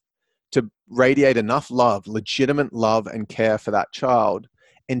self to radiate enough love, legitimate love and care for that child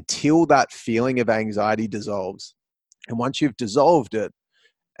until that feeling of anxiety dissolves. And once you've dissolved it,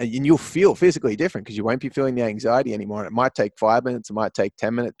 and you'll feel physically different because you won't be feeling the anxiety anymore. And it might take 5 minutes, it might take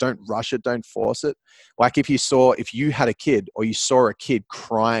 10 minutes. Don't rush it, don't force it. Like if you had a kid or you saw a kid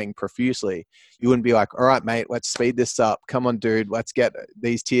crying profusely, you wouldn't be like, all right, mate, let's speed this up. Come on, dude, let's get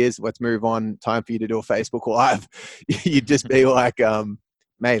these tears. Let's move on. Time for you to do a Facebook Live. You'd just be like,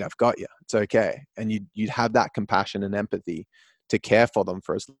 mate, I've got you. It's okay. And you'd have that compassion and empathy to care for them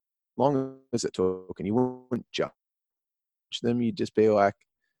for as long as it took. And you wouldn't judge them. You'd just be like,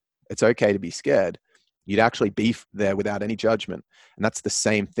 it's okay to be scared. You'd actually be there without any judgment. And that's the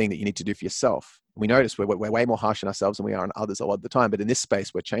same thing that you need to do for yourself. We notice we're way more harsh on ourselves than we are on others a lot of the time. But in this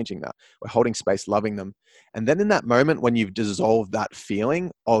space, we're changing that. We're holding space, loving them. And then in that moment, when you've dissolved that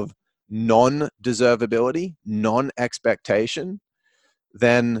feeling of non-deservability, non-expectation,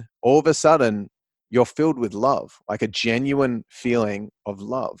 then all of a sudden you're filled with love, like a genuine feeling of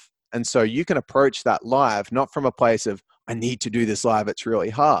love. And so you can approach that live, not from a place of, I need to do this live, it's really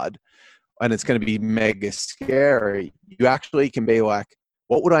hard, and it's going to be mega scary. You actually can be like,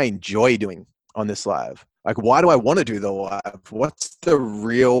 what would I enjoy doing on this live? Like, why do I want to do the live? What's the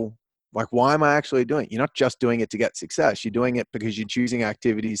real, like, why am I actually doing it? You're not just doing it to get success. You're doing it because you're choosing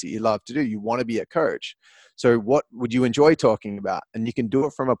activities that you love to do. You want to be a coach. So what would you enjoy talking about? And you can do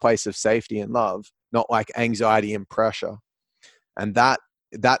it from a place of safety and love, not like anxiety and pressure. And that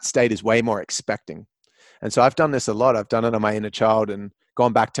state is way more expecting. And so I've done this a lot. I've done it on my inner child and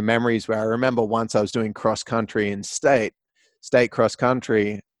gone back to memories where I remember once I was doing cross country in state cross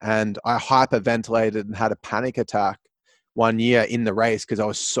country, and I hyperventilated and had a panic attack one year in the race because I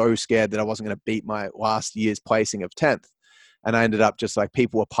was so scared that I wasn't going to beat my last year's placing of 10th. And I ended up just like,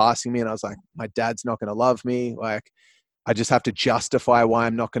 people were passing me and I was like, my dad's not going to love me. Like, I just have to justify why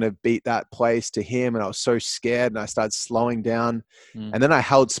I'm not going to beat that place to him. And I was so scared and I started slowing down. And then I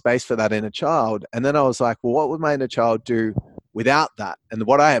held space for that inner child. And then I was like, well, what would my inner child do without that? And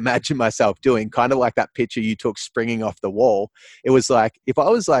what I imagined myself doing, kind of like that picture you took springing off the wall. It was like, if I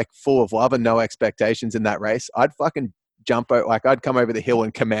was like full of love and no expectations in that race, I'd fucking jump out, like I'd come over the hill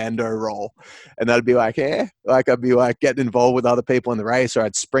and commando roll, and I'd be like, like I'd be like getting involved with other people in the race, or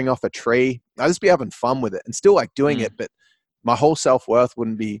I'd spring off a tree. I'd just be having fun with it and still like doing it, but my whole self-worth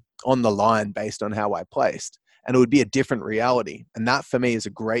wouldn't be on the line based on how I placed, and it would be a different reality. And that for me is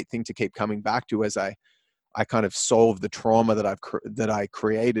a great thing to keep coming back to as I kind of solve the trauma that I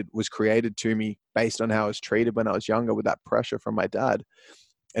was created to me based on how I was treated when I was younger with that pressure from my dad.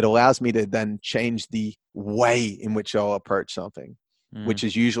 It allows me to then change the way in which I'll approach something, which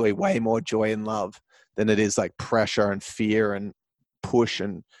is usually way more joy and love than it is like pressure and fear and push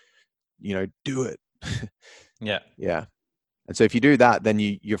and, do it. Yeah. Yeah. And so if you do that, then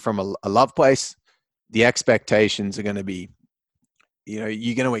you're from a love place. The expectations are going to be,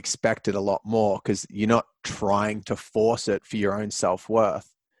 you're going to expect it a lot more because you're not trying to force it for your own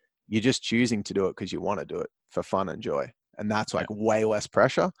self-worth. You're just choosing to do it because you want to do it for fun and joy. And that's like way less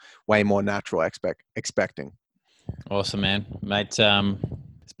pressure, way more natural expecting. Awesome, man. Mate, it's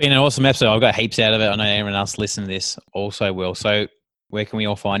been an awesome episode. I've got heaps out of it. I know anyone else listening to this also will. So where can we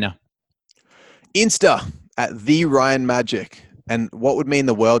all find you? Insta at The Ryan Magic. And what would mean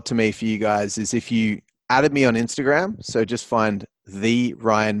the world to me for you guys is if you added me on Instagram. So just find the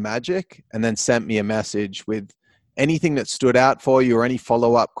Ryan Magic, and then sent me a message with anything that stood out for you or any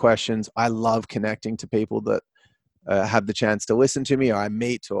follow-up questions. I love connecting to people that have the chance to listen to me, or I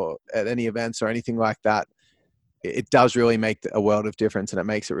meet, or at any events or anything like that. It does really make a world of difference, and it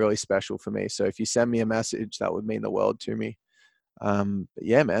makes it really special for me. So if you send me a message, that would mean the world to me. But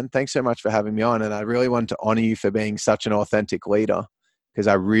yeah, man, thanks so much for having me on. And I really want to honor you for being such an authentic leader, because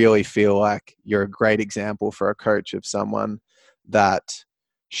I really feel like you're a great example for a coach of someone that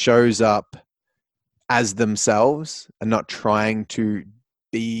shows up as themselves and not trying to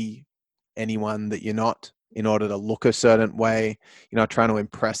be anyone that you're not in order to look a certain way. You're not trying to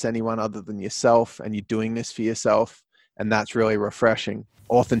impress anyone other than yourself, and you're doing this for yourself. And that's really refreshing.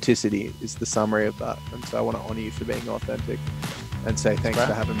 Authenticity is the summary of that. And so I want to honor you for being authentic and say thanks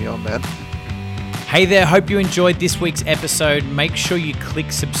for having me on, man. Hey there, hope you enjoyed this week's episode. Make sure you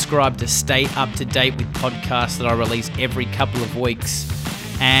click subscribe to stay up to date with podcasts that I release every couple of weeks.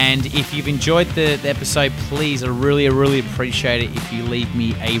 And if you've enjoyed the episode, please, I really appreciate it if you leave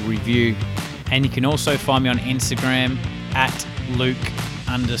me a review. And you can also find me on Instagram at Luke_Page.